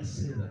would I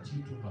say that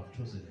you two have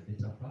chosen a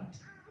better part?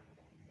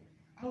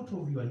 Out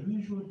of your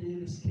usual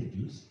daily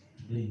schedules,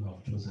 today you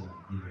have chosen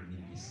and given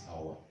me this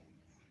hour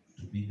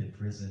to be in the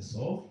presence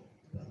of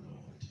the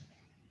Lord.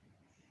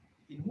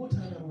 In what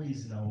other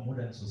ways in our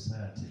modern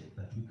society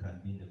that we can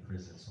be in the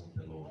presence of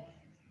the Lord?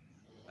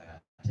 By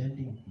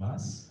attending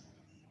Mass,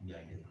 we are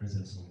in the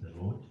presence of the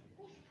Lord.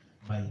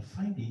 By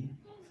finding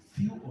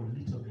few or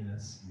little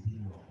minutes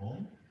within your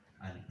home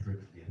and pray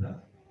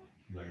together,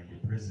 you are in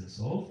the presence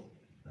of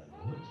the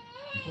Lord.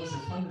 Because a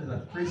family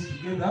that prays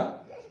together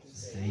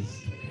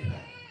stays together.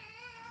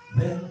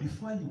 Then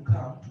before you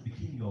come to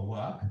begin your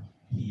work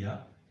here,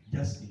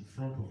 just in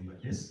front of your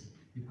desk,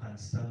 you can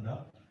stand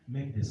up,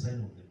 make the sign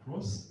of the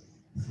cross,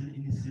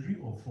 in 3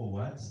 or 4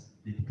 words,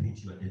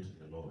 dedicate your day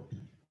to the Lord.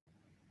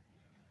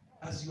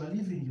 As you are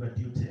leaving your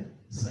duty,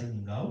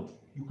 signing out,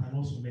 you can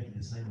also make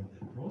the sign of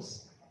the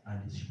cross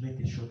and make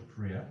a short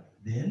prayer,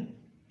 then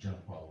jump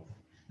out.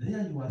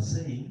 There you are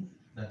saying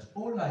that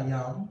all I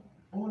am,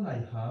 all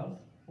I have,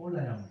 all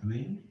I am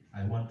doing,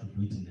 I want to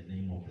do it in the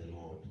name of the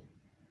Lord.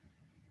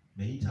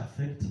 May it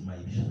affect my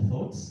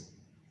thoughts.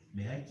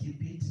 May I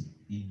keep it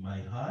in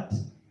my heart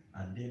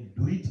and then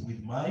do it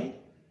with my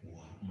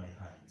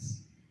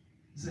hands.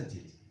 Isn't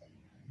it?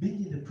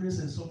 Being in the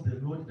presence of the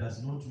Lord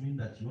does not mean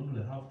that you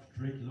only have to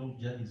trek long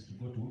journeys to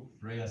go to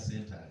prayer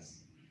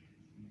centers.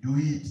 Do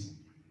it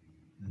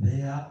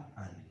there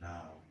and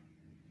now.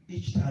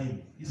 Each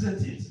time,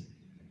 isn't it?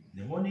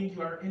 The morning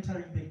you are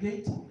entering the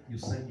gate, you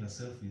sign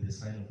yourself with the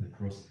sign of the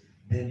cross.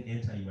 Then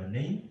enter your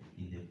name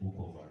in the book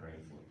of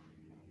arrival.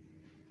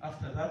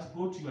 After that,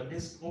 go to your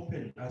desk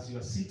open as you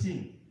are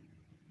sitting.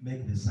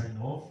 Make the sign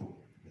of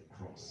the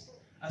cross.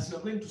 As you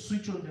are going to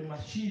switch on the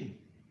machine,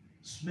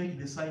 make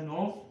the sign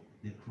of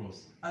the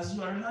cross. As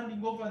you are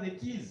handing over the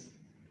keys,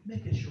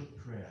 make a short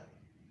prayer.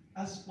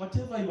 as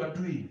whatever you are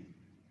doing,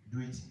 do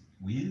it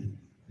with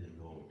the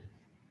Lord.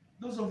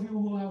 Those of you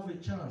who have a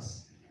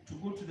chance to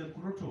go to the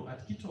grotto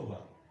at Kitova,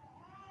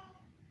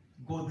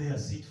 go there,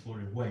 sit for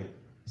a while,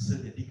 say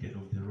the decade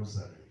of the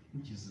rosary,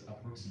 which is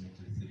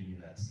approximately 3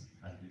 minutes,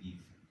 and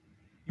leave.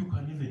 You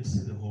can even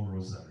say the whole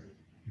rosary,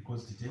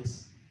 because it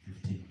takes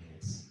 15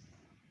 minutes.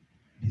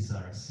 These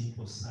are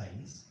simple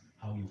signs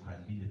how you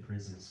can be in the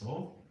presence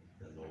of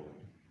the Lord.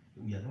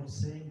 We are not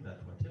saying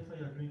that whatever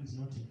you are doing is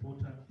not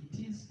important. It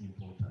is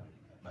important.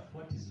 But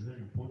what is very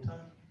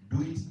important,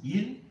 do it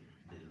in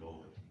the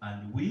Lord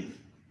and with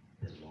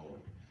the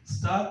Lord.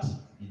 Start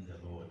in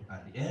the Lord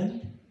and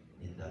end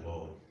in the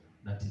Lord.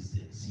 That is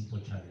the simple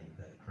challenge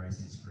that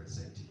Christ is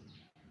presenting.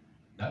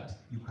 That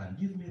you can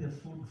give me the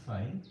food,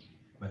 fine,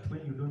 but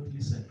when you don't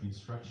listen to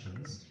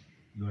instructions,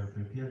 you are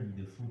preparing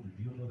the food.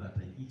 Do you know that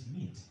I eat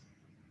meat?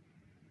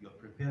 You are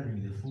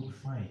preparing the food,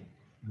 fine.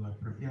 You are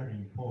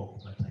preparing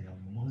pork, but I am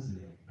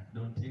Muslim. I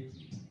don't take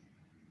it.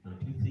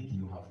 Don't you think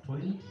you have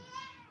toiled?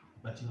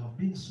 But you have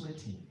been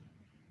sweating.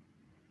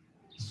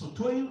 So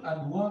toil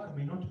and work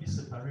may not be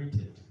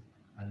separated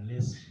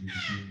unless you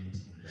begin it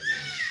in the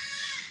Lord.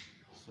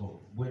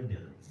 So,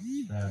 Bwendero,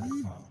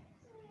 Diary Farm,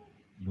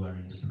 you are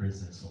in the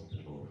presence of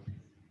the Lord.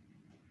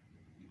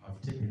 You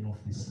have taken off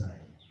this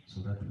time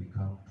so that we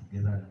come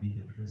together and be in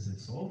the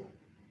presence of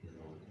the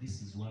Lord.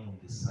 This is one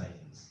of the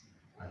signs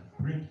and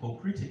bring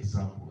concrete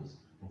examples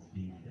of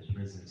being in the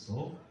presence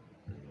of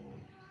the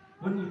Lord.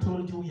 When we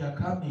told you we are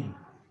coming,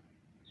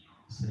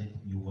 said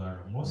you are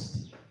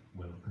most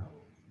welcome.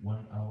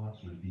 1 hour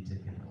will be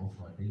taken off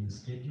our daily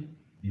schedule,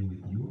 be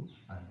with you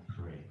and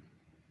pray,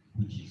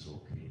 which is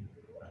okay.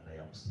 And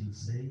I am still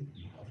saying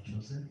you have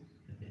chosen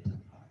the better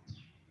part.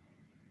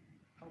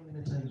 How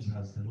many times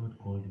has the Lord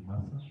called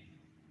Martha?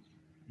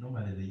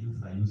 Normally the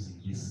youth are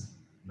using this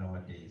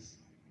nowadays.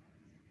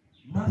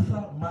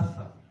 Martha,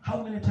 Martha,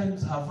 how many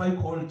times have I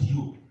called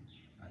you?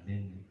 And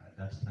then at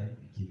that time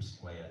he keeps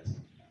quiet.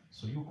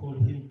 So you call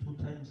him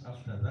 2 times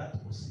after that,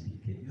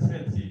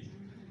 isn't it?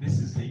 This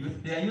is the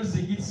youth. They are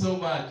using it so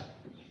much.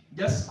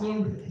 Just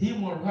call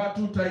him or her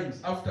 2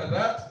 times. After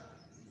that,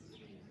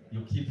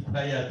 you keep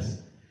quiet.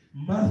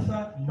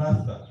 Martha,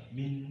 Martha,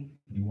 meaning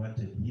he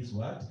wanted his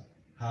what?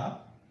 Her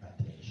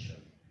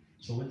attention.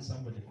 So when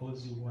somebody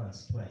calls you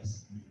once,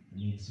 twice, he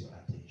needs your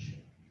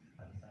attention.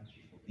 And thank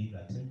you for being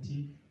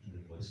attentive to the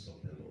voice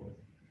of the Lord.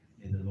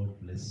 May the Lord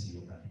bless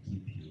you and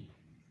keep you.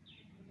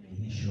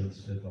 May he show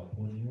his favor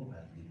upon you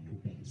and give you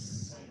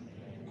peace.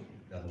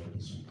 The Lord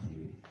is with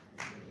you.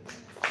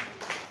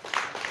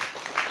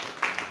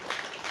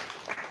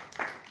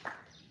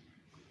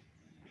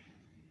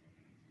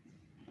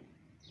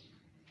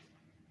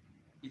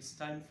 It's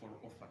time for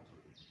offertory.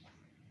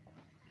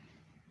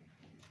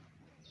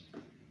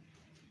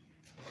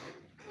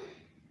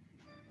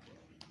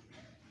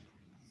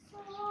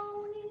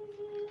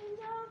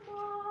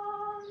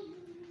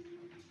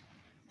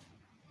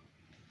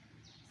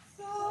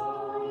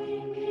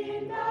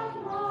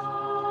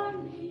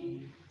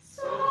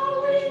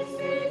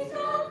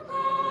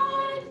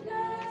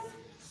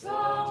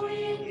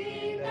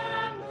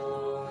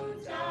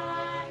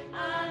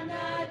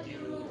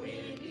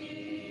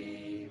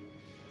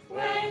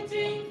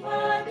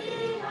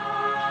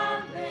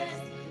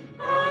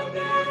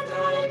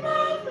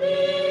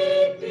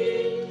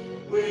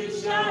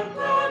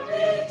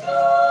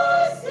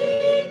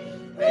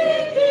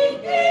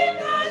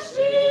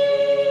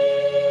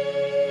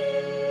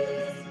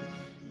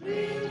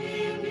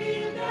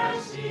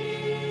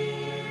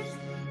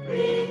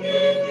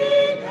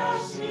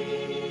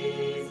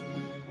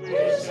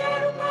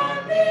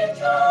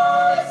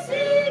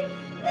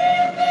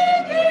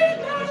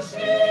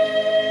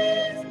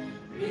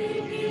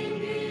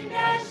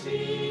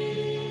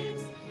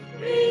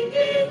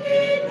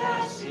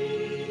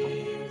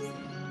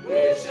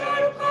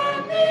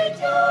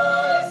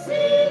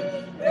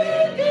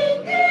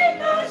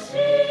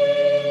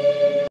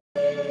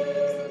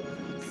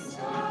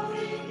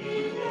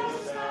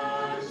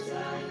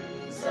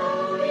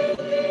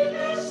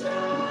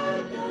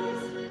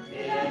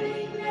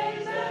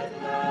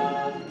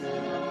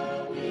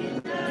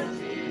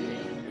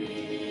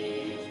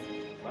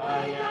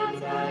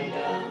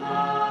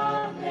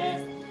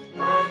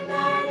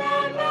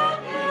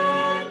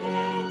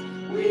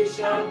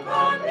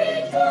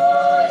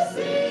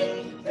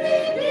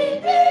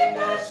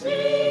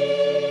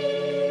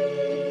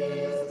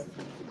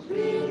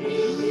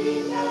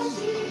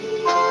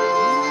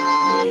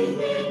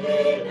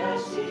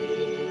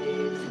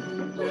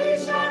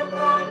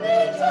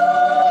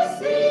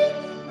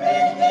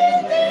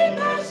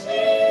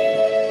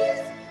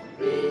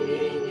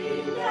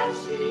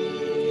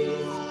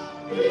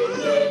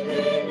 Bring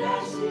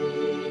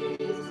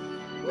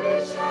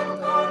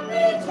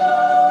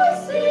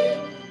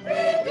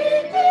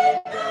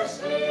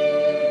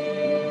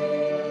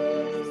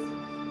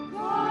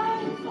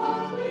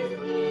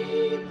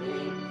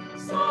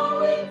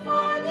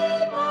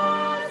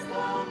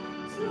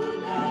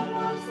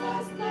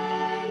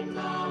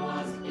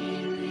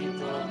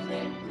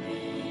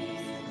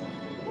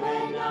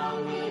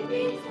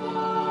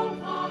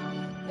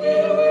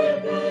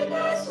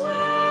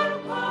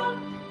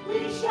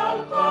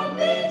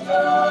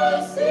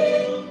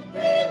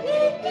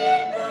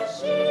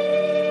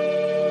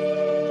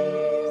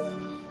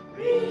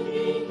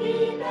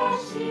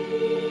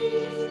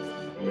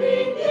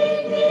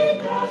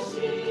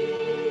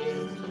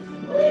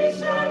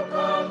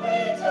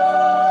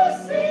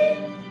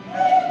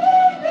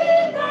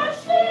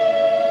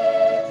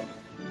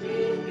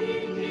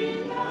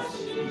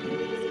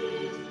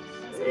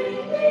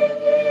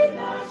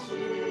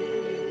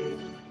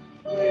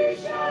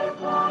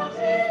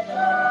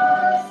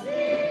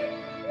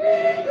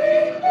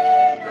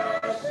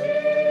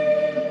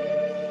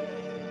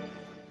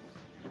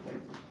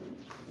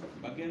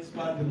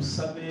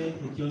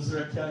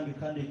Ikiozera kyange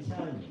kandi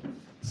ekyanyu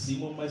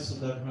simo mu maiso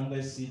ga Ruhanga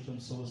isi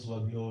omusobozi wa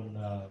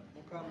byonna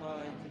Mukama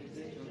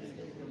ikirize ekyo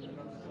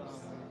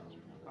n'akasamu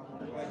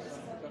abakwasa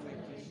Mukama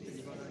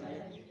ikirize banaye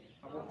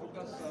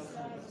abokugasa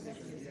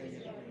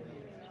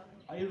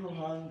ayi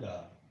Ruhanga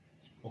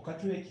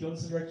okatuwa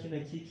ekyonzera kino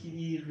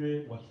ekikiriire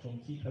wakita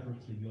omukiikaro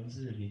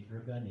ky'ebyonzere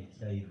by'ekiragaano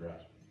ekyaira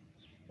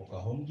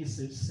okahomugisa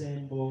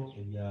ebisembo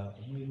ebya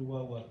omwiru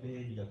waawe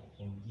Abeli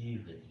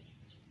yakuhongiire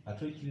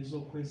ate okkiriza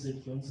okweza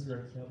ekyonzera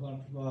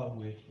ky'abantu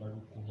baabwe bali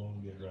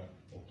okuhongera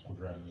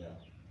okukuramya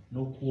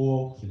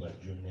n'okwokibwa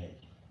june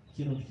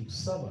kino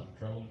tukikusaba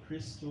turaba mu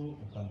Kristo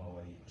Mukama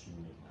waitu.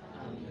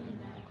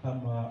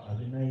 Mukama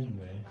abe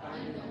nainywe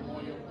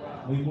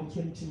mwimuke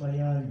emitima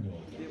yanyu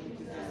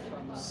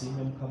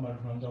tusiime Mukama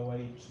Ruhanga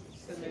waitu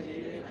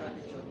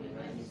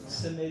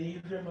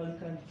tusemeriire mali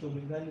kandi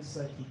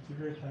kyobwinganiza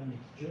kikirire kandi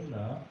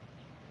kijona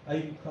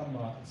ayi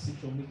Mukama si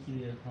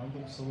kyomwikirire Ruhanga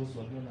omusobozi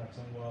wa byonna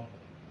atangwamu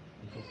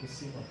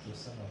ekyokusiima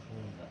kukyusa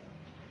Katonda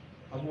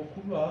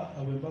habwokuba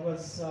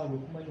ab'embabazi zaawe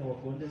kumanya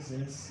wagondeza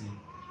ensi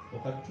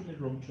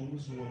okatutumira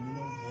omucunguzi wonyine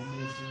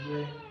omubwomeezi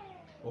bwe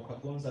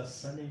okagonza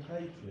asane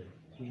nkaitwe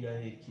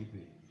kuyaho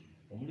ekibi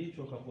omuli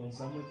ekyo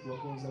okagonzamu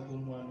ekiwagonza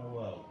gw'omwana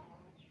waawe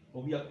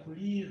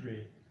obyakuliire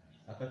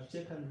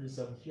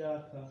akatuteekaniriza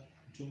butyaka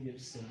kutunga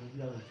ebisembo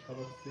byawe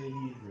tukaba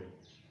tufeeriirwe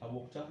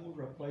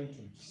habw'okutahuurra kwaitu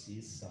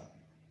nitusiisa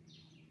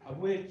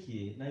habweki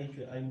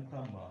naitwe ayi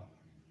Mukama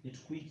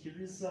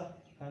nitukwikiriza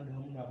kandi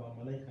hamu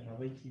n'abamalayika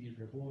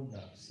n'abaikiriire boona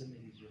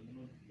tusemeriire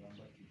muno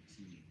tugamba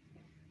tuti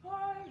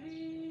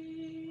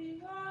Holy,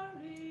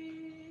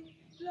 holy,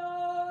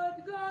 Lord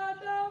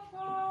God of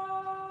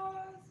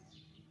hosts.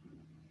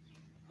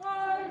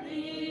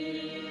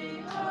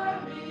 Holy,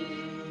 holy,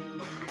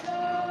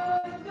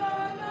 Lord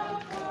God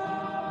of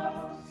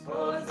hosts.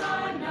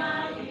 Hosanna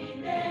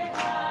in the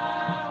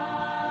highest.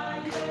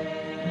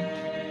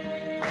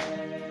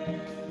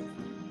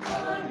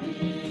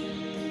 Holy,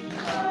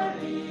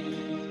 holy,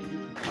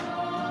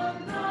 Lord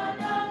God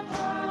of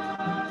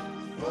hosts.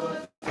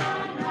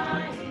 Hosanna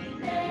in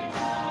the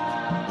highest.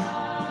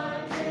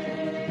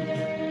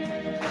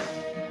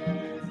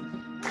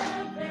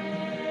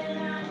 Heaven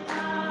and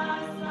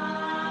earth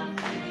are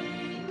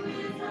filled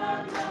with your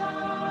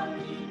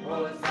glory.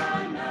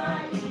 Hosanna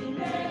in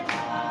the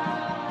highest.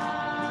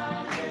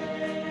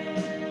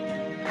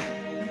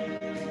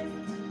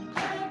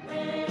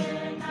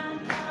 Heaven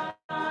and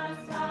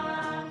earth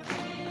are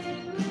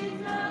filled with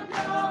your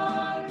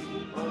glory.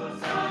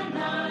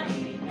 Hosanna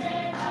in the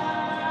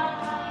highest.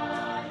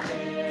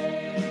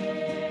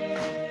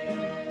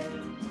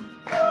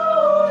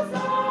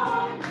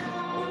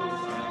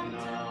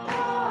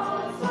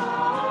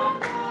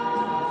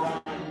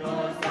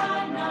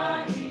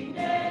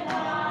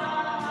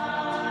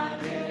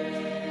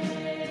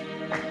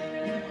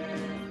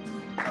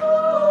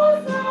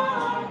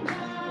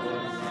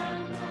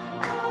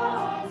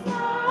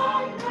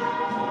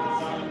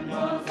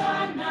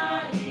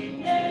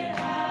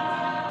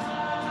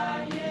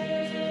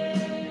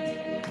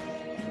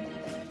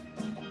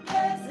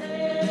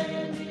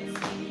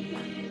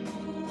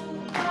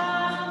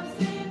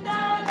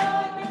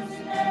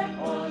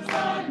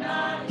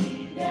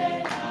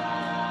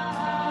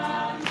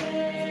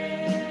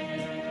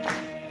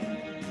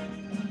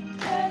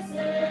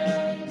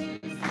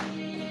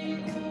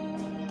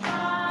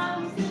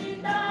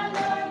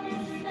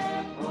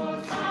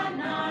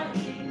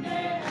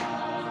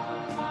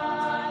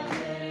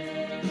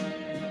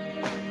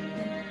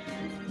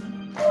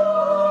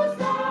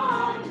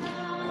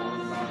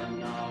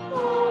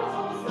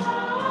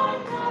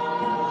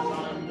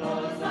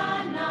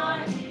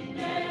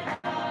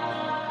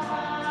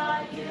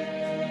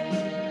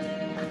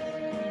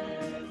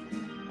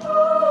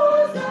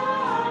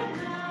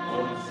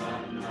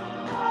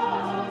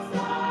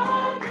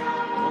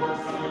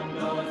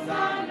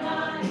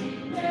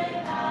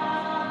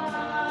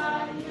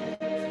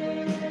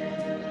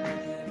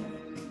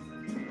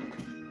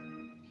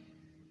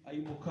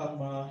 ayi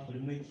Mukama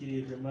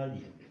ulimwikiriire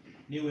Maria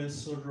niwe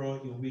ensoro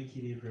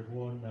y'obwikiriire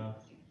bwona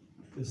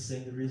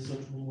tusengerize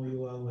otuma omwoyo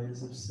waawe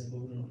aheereza ebisembo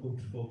bino nukwo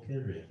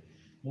bitufokere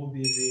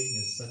mubiri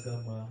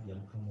n'esagama ya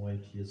Mukama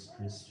waitu Yesu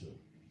Kristo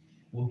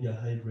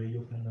bw'obyahairweyo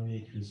kandi nawe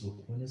yaikiriza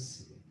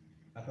okubonesibwa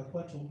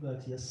akakwata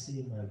omugaati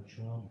yasiima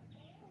yagucwamu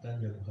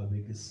kandi yaguha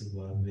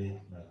abeegesebwa be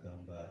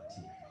n'agamba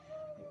ati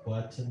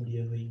mukwate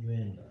mulyeho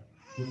inywena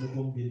guno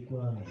gw'omubiri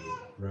gwange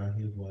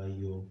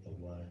gwaheebwayo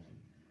obwangi.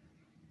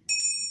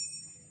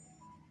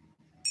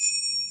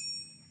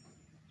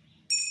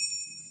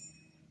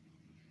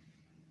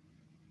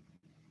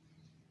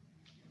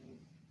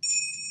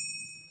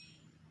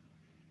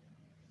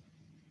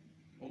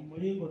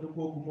 Omulingo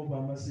nigw'ogumu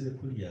bw'amazire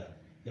kulya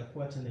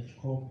yakwata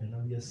n'ekikompe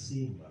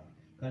n'abyasiima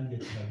kandi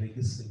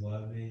yakibabeegesebwa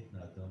abe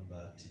n'agamba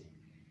ati,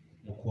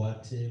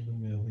 mukwate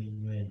munyweho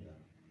inywena,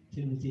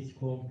 kino nikyo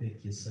ekikompe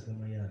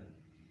ky'essagama yange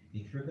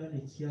ekiragaano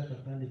ekyaka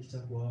kandi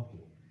ekitagwaho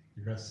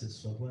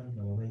liraseeswa bwanna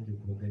ababaingi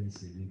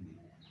okubaganyiza ebibi,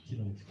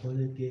 kino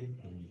mukikolege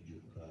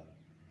omunyijuka.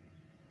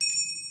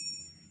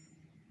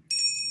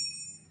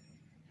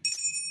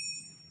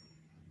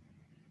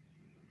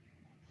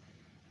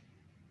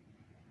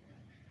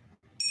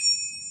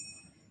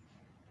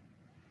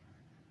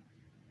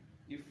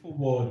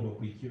 Ifubo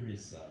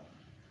ly'okwikiriza.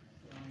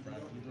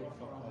 Turagira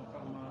ofa kwa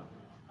Mukama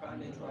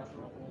kandi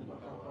twatula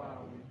okumbuka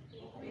kwawe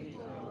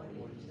okuyitawo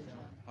okuwuliriza.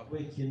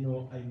 Habwekino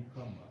ayi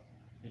Mukama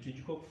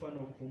nitujjuka okufaana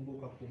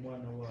okukumbuka ku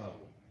mwana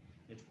waabo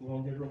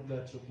netukuhongerera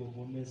obugaati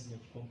obw'obwomeezi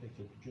n'ekikompe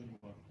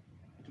ky'okujunywa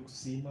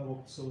nitukusiima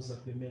olw'okutusoboza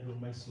kwemerera mu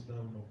maiso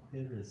gaawe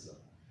n'okuheereza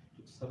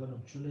tukusaba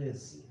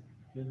n'obuculeezi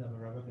byonna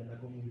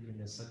abarabaganaga omubiri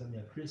n'essagama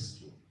ya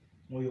Kristo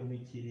mwoyo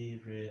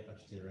omwikiriire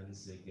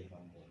atuteeranizeege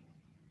hamwe.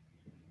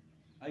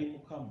 Ayi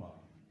Mukama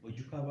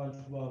ojjuke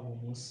abantu baabo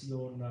mu nsi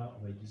yoona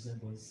obayigize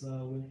emboozi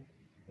zaawe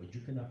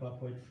ojjuke na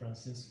Papa waitu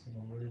Francisco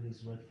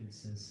n'omulolerezi waitu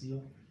Vincensio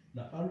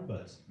na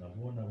Albert na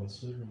boona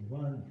abasolere mu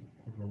bandi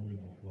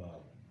olw'omulimu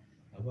gwabwe.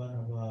 Abaana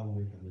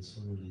baabwe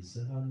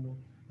abeesololize hano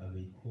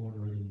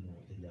abeikoro lino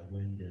erya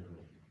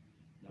Bwendero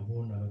na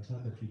boona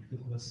abataaga tujjuke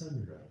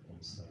kubasabira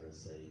omusaala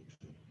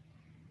zaitu.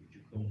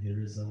 Ojjuke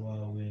omuheereza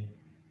waawe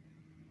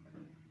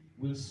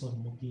Wilson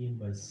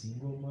Mugimba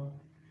Singoma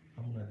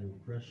hamwe na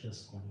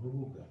Deogratius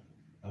Konrubuga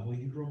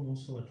aboyirwa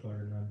omunsi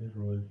obatwala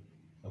namberoli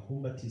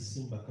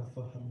akumbatiisimba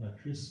kafa hamwe na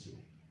Kristo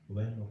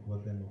obalina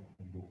okubagana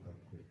okukumbuka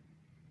kwe.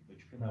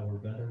 Ojjuke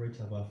n'abooluganda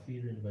lwaitu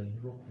abaafiire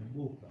nibalihira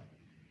okukumbuka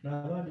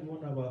n'abandi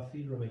boona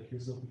abaafiirwa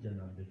baikiriza okujja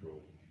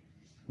namberoli.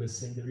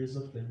 Twesengereza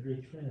otuganyire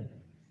icwena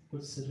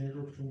kwetusemerera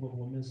okutunga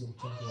obwomeezi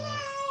obutahwaho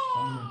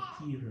hamwe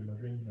n'empikirre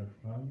Marenyi na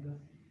Ruhanga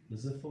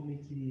Yosefu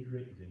omwikiriire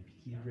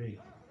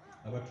ebempikirreege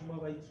abatuma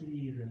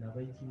abaikiriire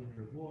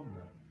n'abaikiriire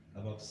boona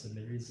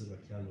abakusemererize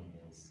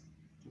bakyalomoozi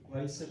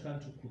tukwayise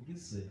kandi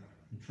tukugize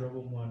nturaba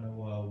omwana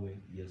waawe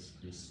Yesu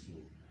Kristo.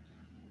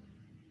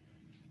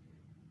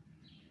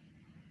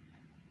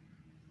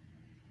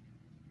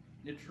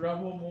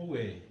 Nituraba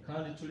omuwe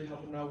kandi tuli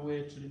hamu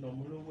nawe tuli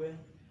n'omuluwe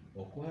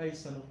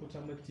okuhayisa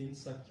n'okutamu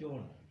ekitiinisa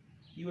kyona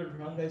iwe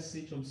Ruhanga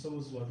isiikyo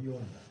omusobozi wa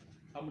byonna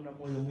hamu na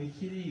mwoyo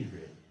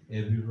omwikiriire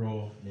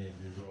ebiro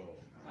n'ebiro.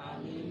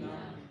 Amina.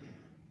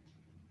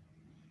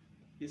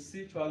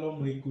 Isi twala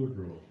omu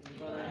iguru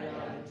Entwala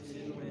yawe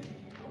tuyiwe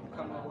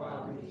Omukama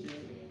waawe gye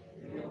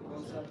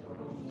ebyokukoza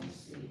tukola omu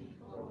nsi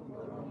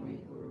okukola mu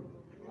iguru.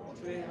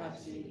 Otuwe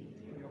hati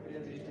ebyokulya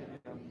byaitu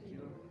ebya mu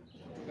kiro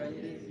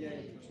otuganyire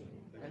ebyaitu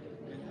kandi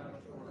otuganya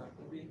abatukola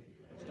kubi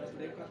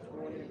otutatuleka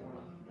tuwoolebwa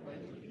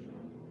baitu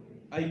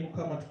Ayi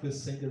Mukama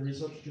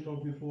tukwesengereza otujuna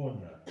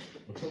obiboona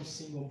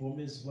otobusinga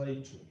obwomeezi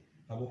bwaitu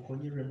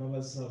abokonyerwa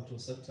embabazi zaawe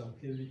tosa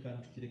tutabuka ebibi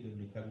kandi tukirege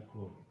buli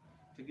kabikoro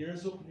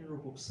tegereza okunyerwa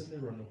okwo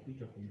okusemererwa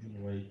n'okuyita ku mujuni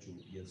waitu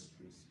Yesu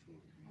Kristo.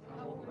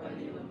 abo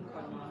baliwe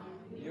Mukama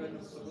niwe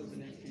n'obusobozi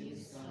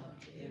n'ekitiinisa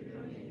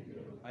ebiro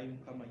n'ebiro. Ayi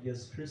Mukama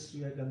Yesu Kristo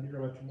yagambira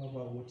abatumwa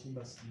baabwe oti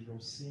mbasigirira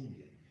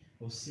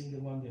obusinge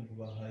bwange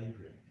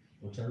mbubahaire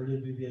otarole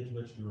ebibi byaitu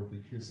batubira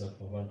okwikiriza ku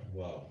abantu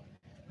baabwe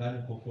kandi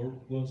nk'okora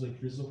okugonza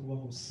oikiriza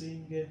okubaha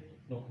obusinge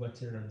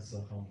n'okubateeraniza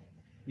hamwe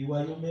iwe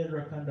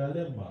ayomerera kandi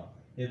alema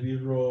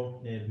ebiro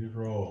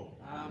n'ebiro.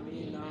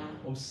 Amina.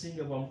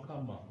 Obusinge bwa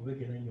Mukama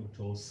bubegeranye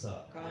obutoosa.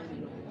 Kandi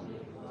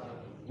n'obuwangwa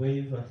bwawe.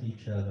 Wave at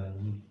each other and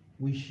we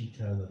wish each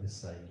other the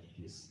sign of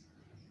peace.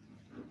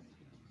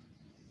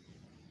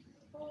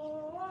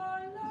 Oh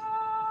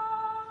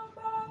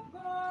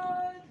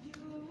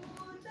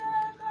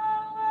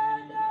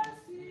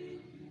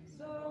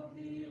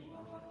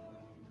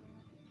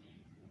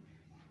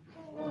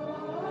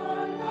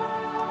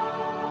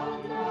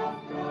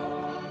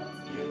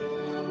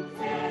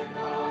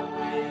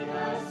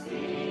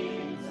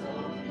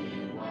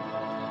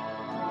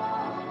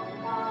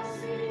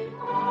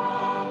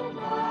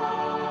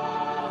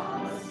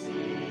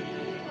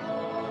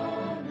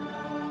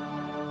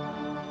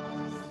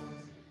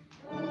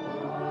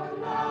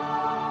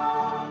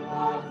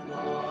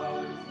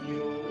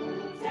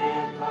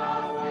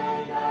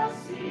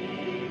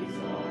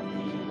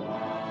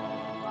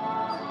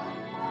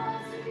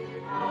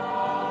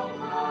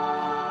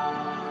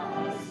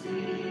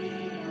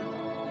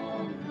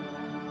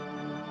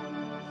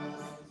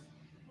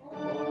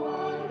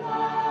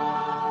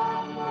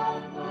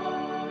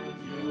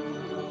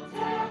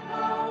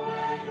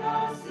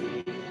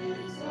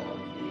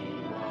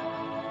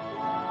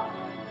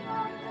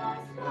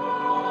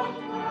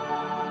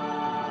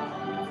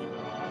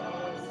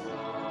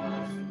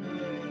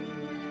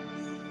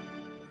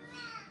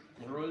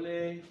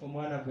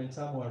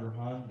entamu wa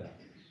Ruhanga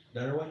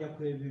darabanya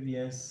kwebyo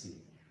byensi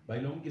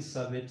balina omukisa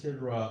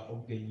beeterwa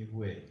obugenyi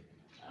bwe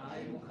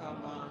ayi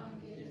mukama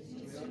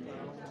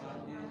ekiyotera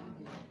okumanyi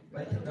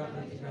batugamba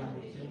ekigambo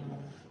kimu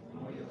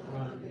omwoyo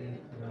gwange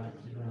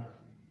gakira.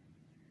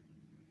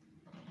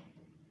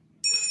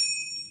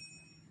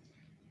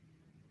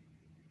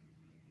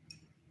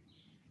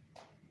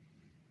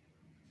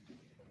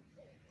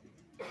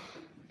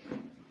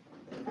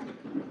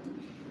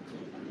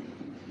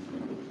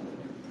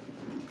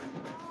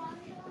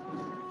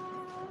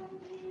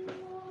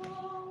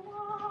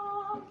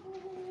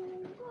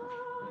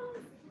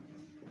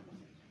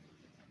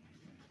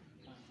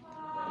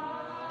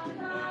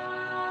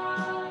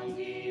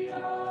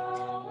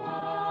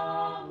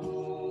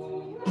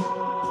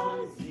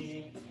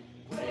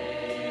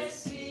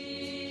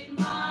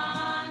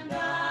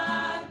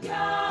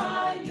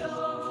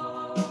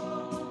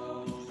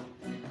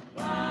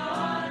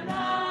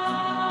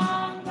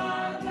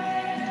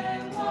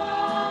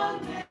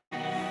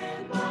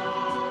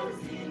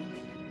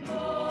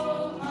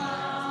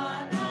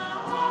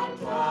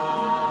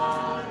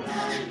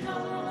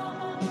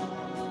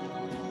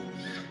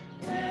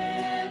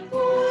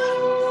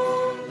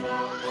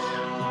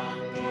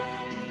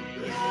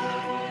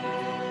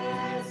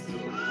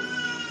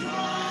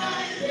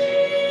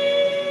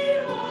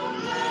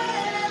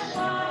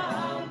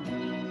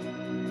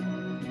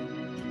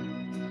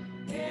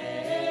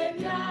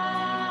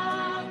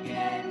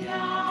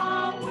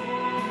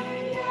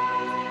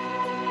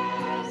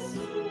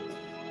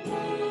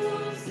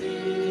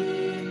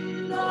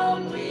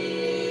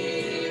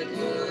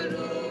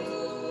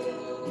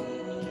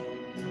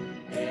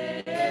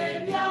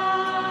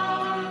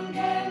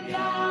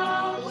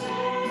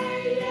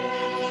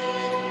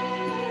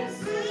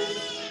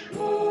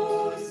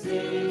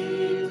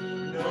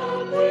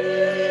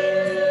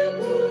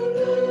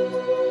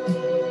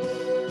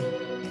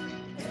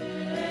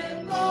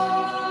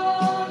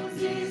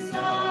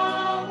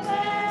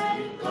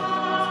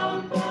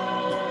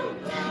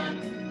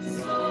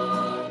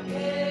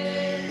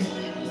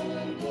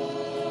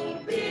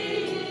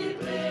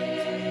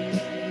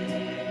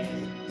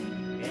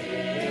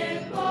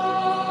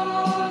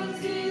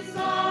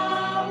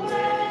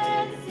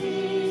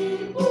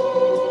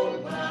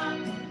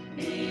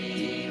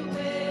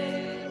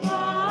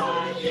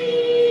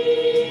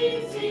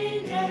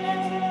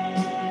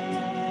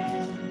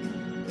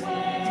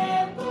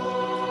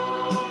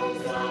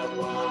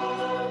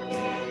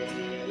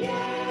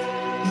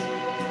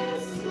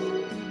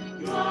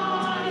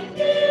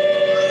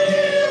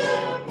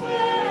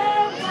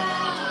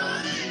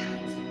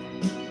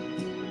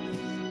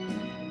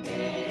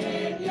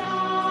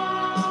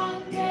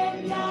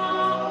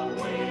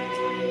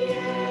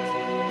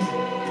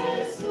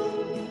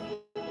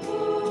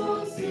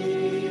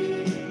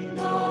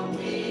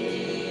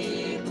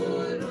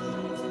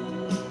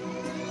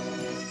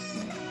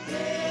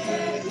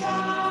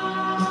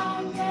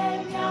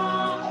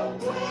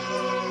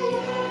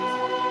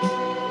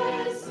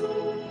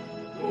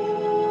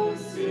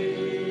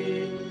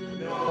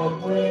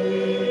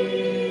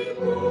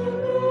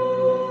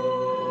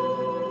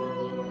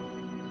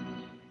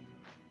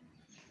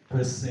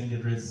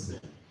 twesengereze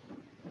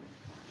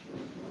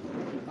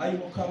ayi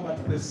mukama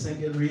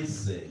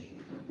twesengereze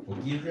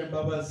ogirire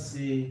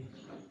embabazi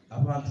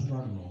abantu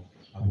bano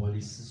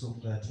abolisiza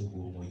obugati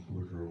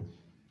obw'omwiguru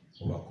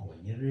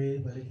obakonyere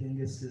baleke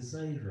engeso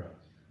ezaira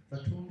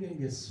batunge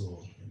engeso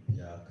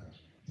empyaka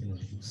kino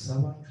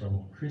tukusaba turaba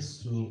mu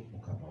Kristo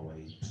mukama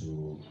waitu.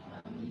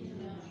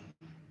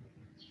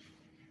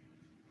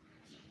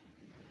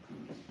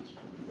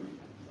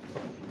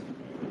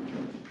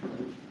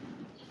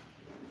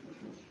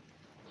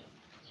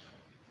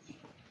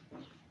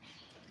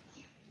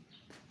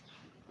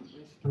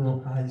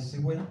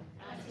 ayisibwe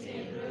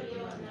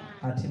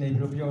ati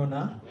n'ebiro byona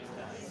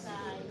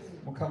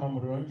mukama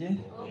mulungi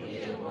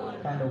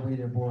kandi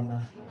obwire bwona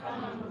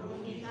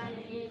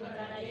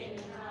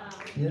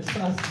yesu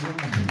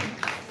asiima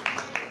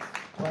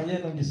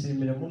kwayeno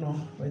ngisiimire muno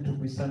baitu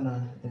kwisana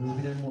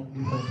erubiremu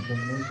different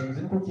denominations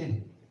niko kiri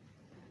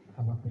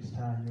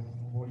abakristaayo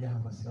obaolyaho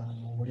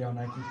abasiraamu obaolyaho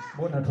naki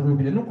bona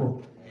tulubire nuko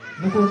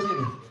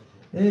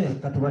kiri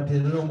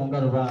katubaterere omu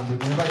ngalo bambi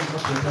mwebali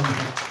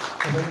nokwetamuka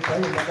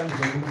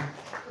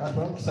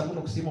Katuamukisa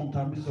muno kusiima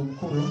omutambulizi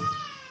omukulu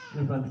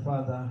Reverend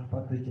Father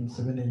Patrick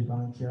Museveni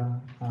Bankya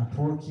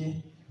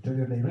Atwoki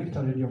Torio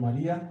Director Radio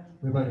Maria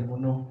webale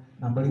muno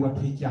nambali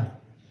watwikya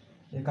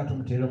eka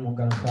tumuterere mu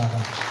ngalo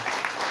Father.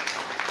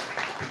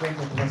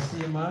 Tukwenda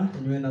kubasiima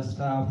enywe na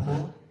staff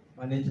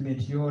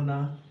management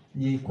yona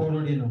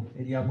yeikolo lino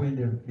erya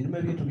Bwendero birimu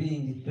ebintu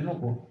bingi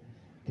tenoko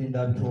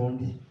tenda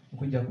bitondi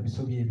nkujja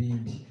kubisobya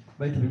ebindi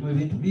baitu birimu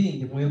ebintu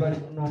bingi mwebale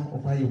muno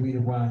okwayo obwire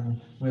bwanyu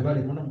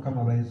mwebale muno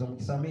mukama abayiza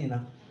omukisa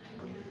amina.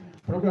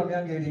 Program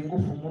yange eri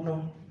ngufu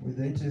muno with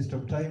the interest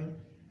of time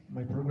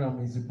my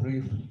program is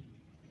brief.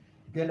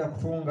 Genda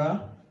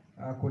kutunga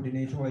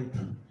coordinator waitu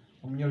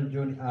Omunyoro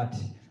John Art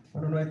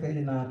ono nweka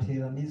ili na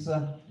teraniza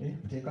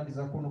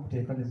kutekaniza kuno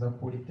kutekaniza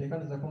kuli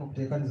kutekaniza kuno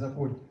kutekaniza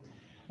kuli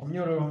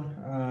Omunyoro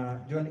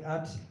John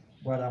Art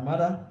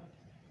bwaramala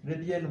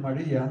lady eno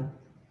Maria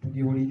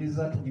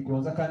tugiwuliriza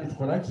tugigonza kandi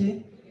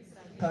tukolaki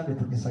kandi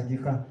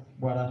tugisagika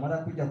bwaramala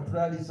kujja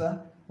kutulaliza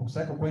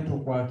okusaka kwetu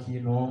kwa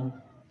kino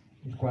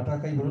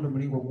twataka ibulundo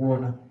mulingo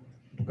gwona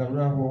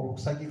tugalulaho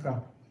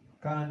okusagika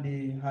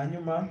kandi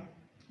hanyuma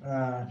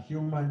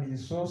human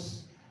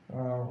resource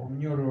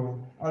omnyoro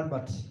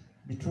Albert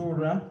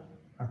Bitura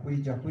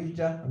akwija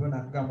abona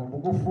kugamba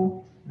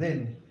mugufu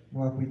then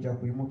mwakwija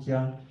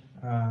kuimukya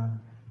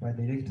by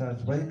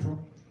directors baitu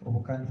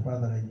obukani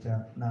father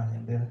ija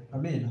nahendera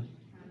amina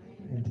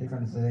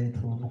entekanisa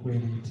yaitu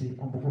nukweli iti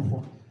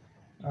omugufu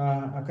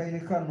akaire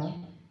kano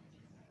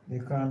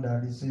lekanda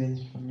alize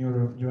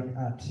omnyoro John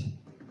Art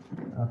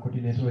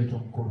coordinator waitu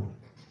mukuru.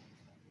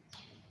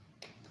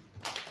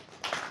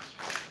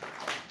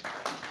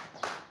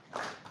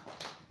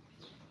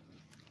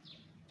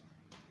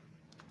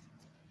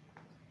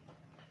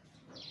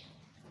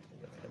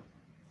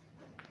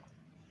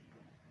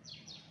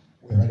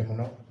 Webale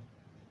muno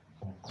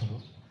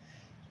omukuru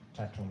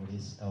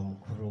tatumuliza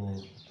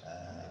omukuru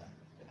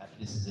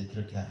this is a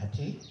trick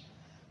hati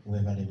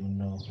webale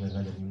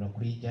muno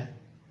kwija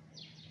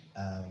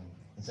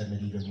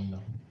nsamirire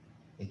muno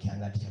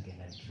ekyangati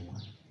kyagenda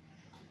nikiwa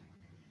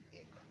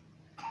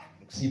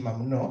kusima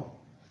muno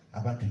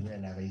abantu nyina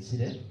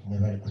nabayisire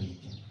mwebale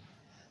kwija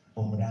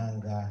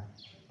omuranga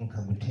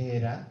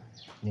nkagutera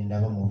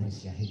nindaba mu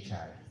office ya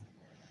HR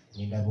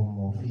nindaba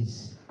mu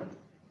office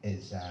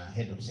as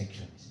head of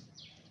sections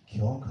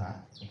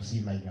kyonka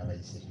okusima ino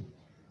abayisire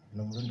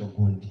n'omulundi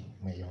ogundi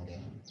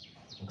mweyongera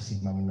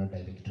okusima muno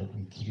director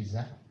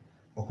kwikiriza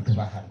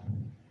okutuba hano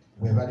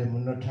webale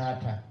muno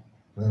taata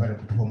webale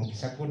kutuwa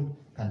omukisa guno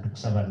kandi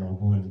tukusaba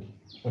n'ogundi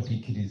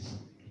otwikirize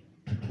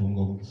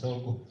tutunga omukisa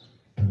ogwo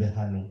tube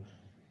hano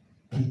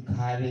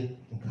twikale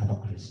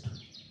nk'abakristo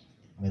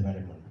mwebale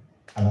muno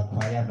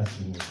abakwaya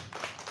abasinyiza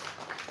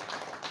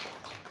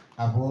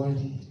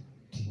aboli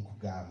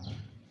tinkugamba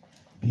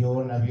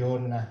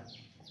byona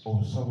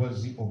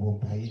obusobozi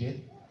obumpaire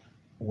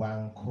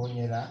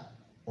wankonyera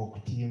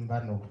okutimba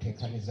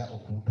n'okutekaniza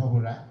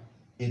okumpabula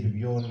ebyo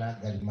byona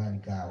galimani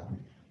gaawe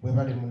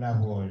webale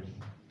munaboli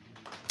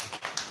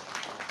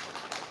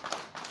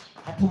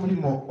ate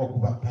omulimo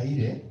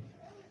okubapaire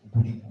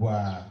guli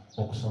gwa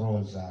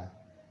okusoloza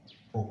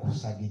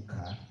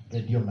okusagika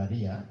Radio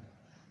Maria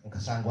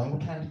nkasanga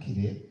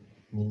wangutandikire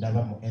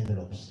nindaba mu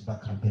envelopes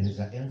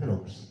bakampereza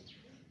envelopes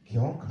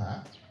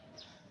kyonka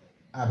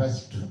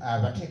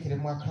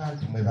abatekeremu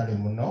akantu mwebale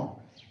muno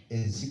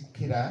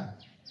ezikira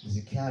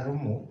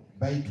zikyalumu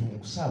baitu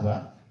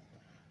nkusaba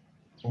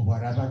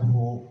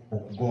obwarabaho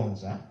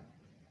okugonza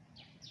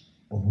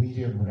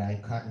obwire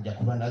bulaika nja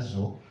kuba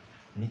nazo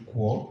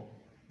nikwo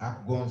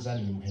akugonza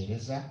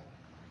nimuhereza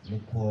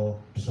nikwo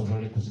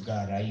tusobole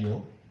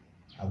kuzigaarayo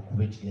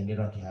akuba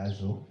ekigenderwa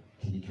kyazo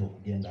kirikyo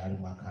okugenda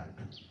halimu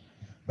akantu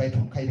baitu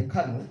mukaire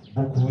kanu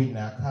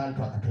bokuwina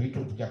akantu akatoito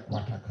tujja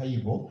kukwata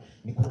akaibo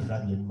nikwo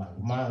tulabye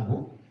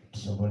mangu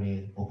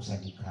tusobole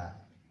okusagika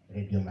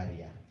Radio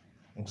Maria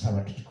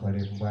nkusaba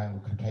tukikole mbwangu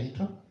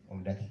kataito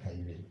omudakika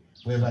 2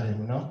 webale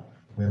muno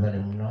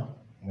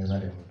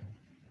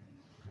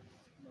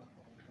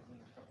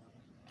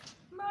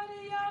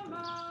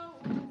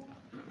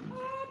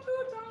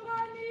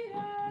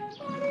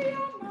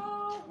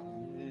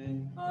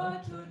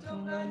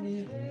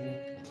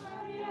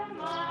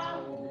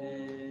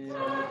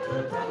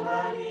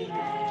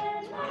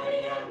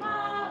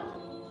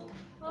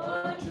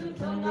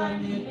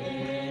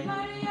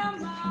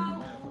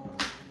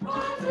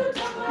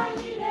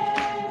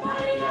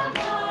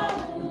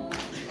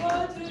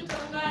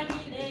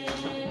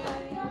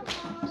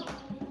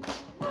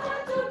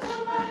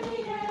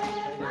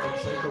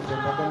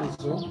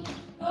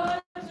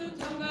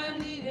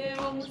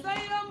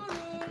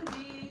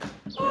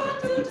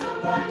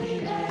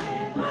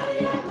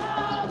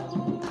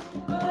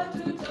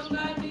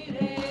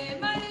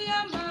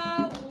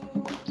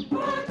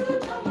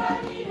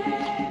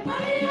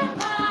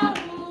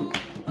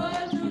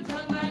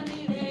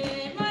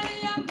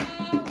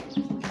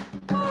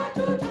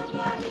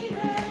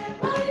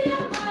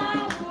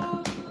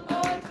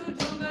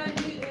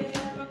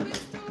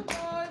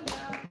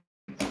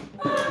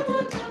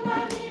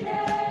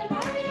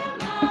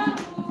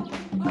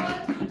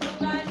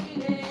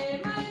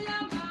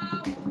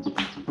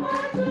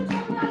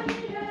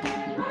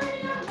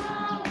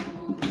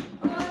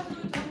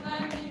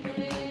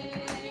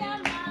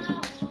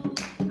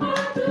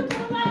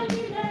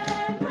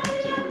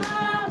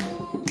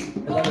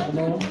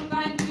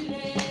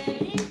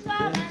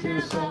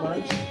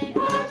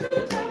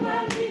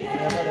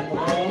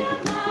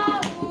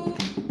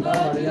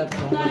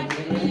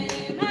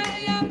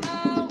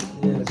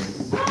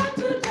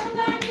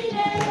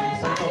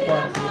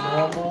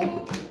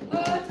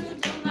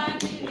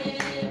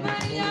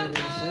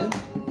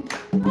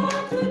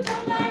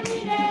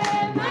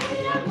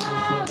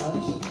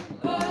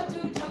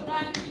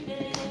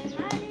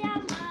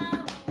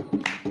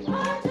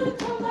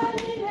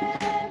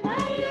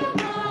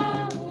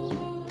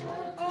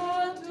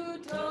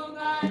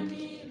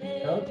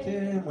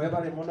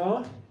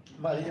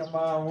Maria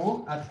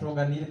mawo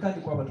atutonganire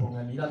kandi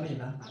kwabatonganira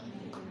amina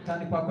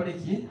kandi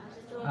kwakoleki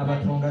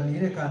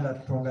abatonganire kandi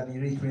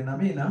atutonganire itwe na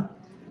amina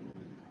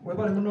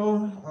webale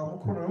muno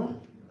omukulu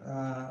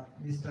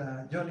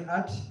Mr. John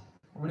Art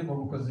omulimu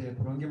ogukoze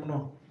kurungi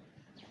muno.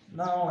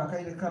 Now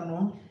akaire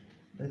kano,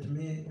 let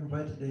me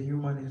invite the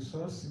human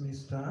resource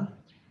Mr.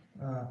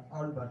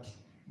 Albert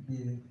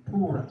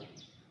Bwendero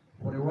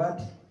for a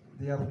word.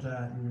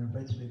 Thereafter you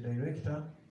invite the director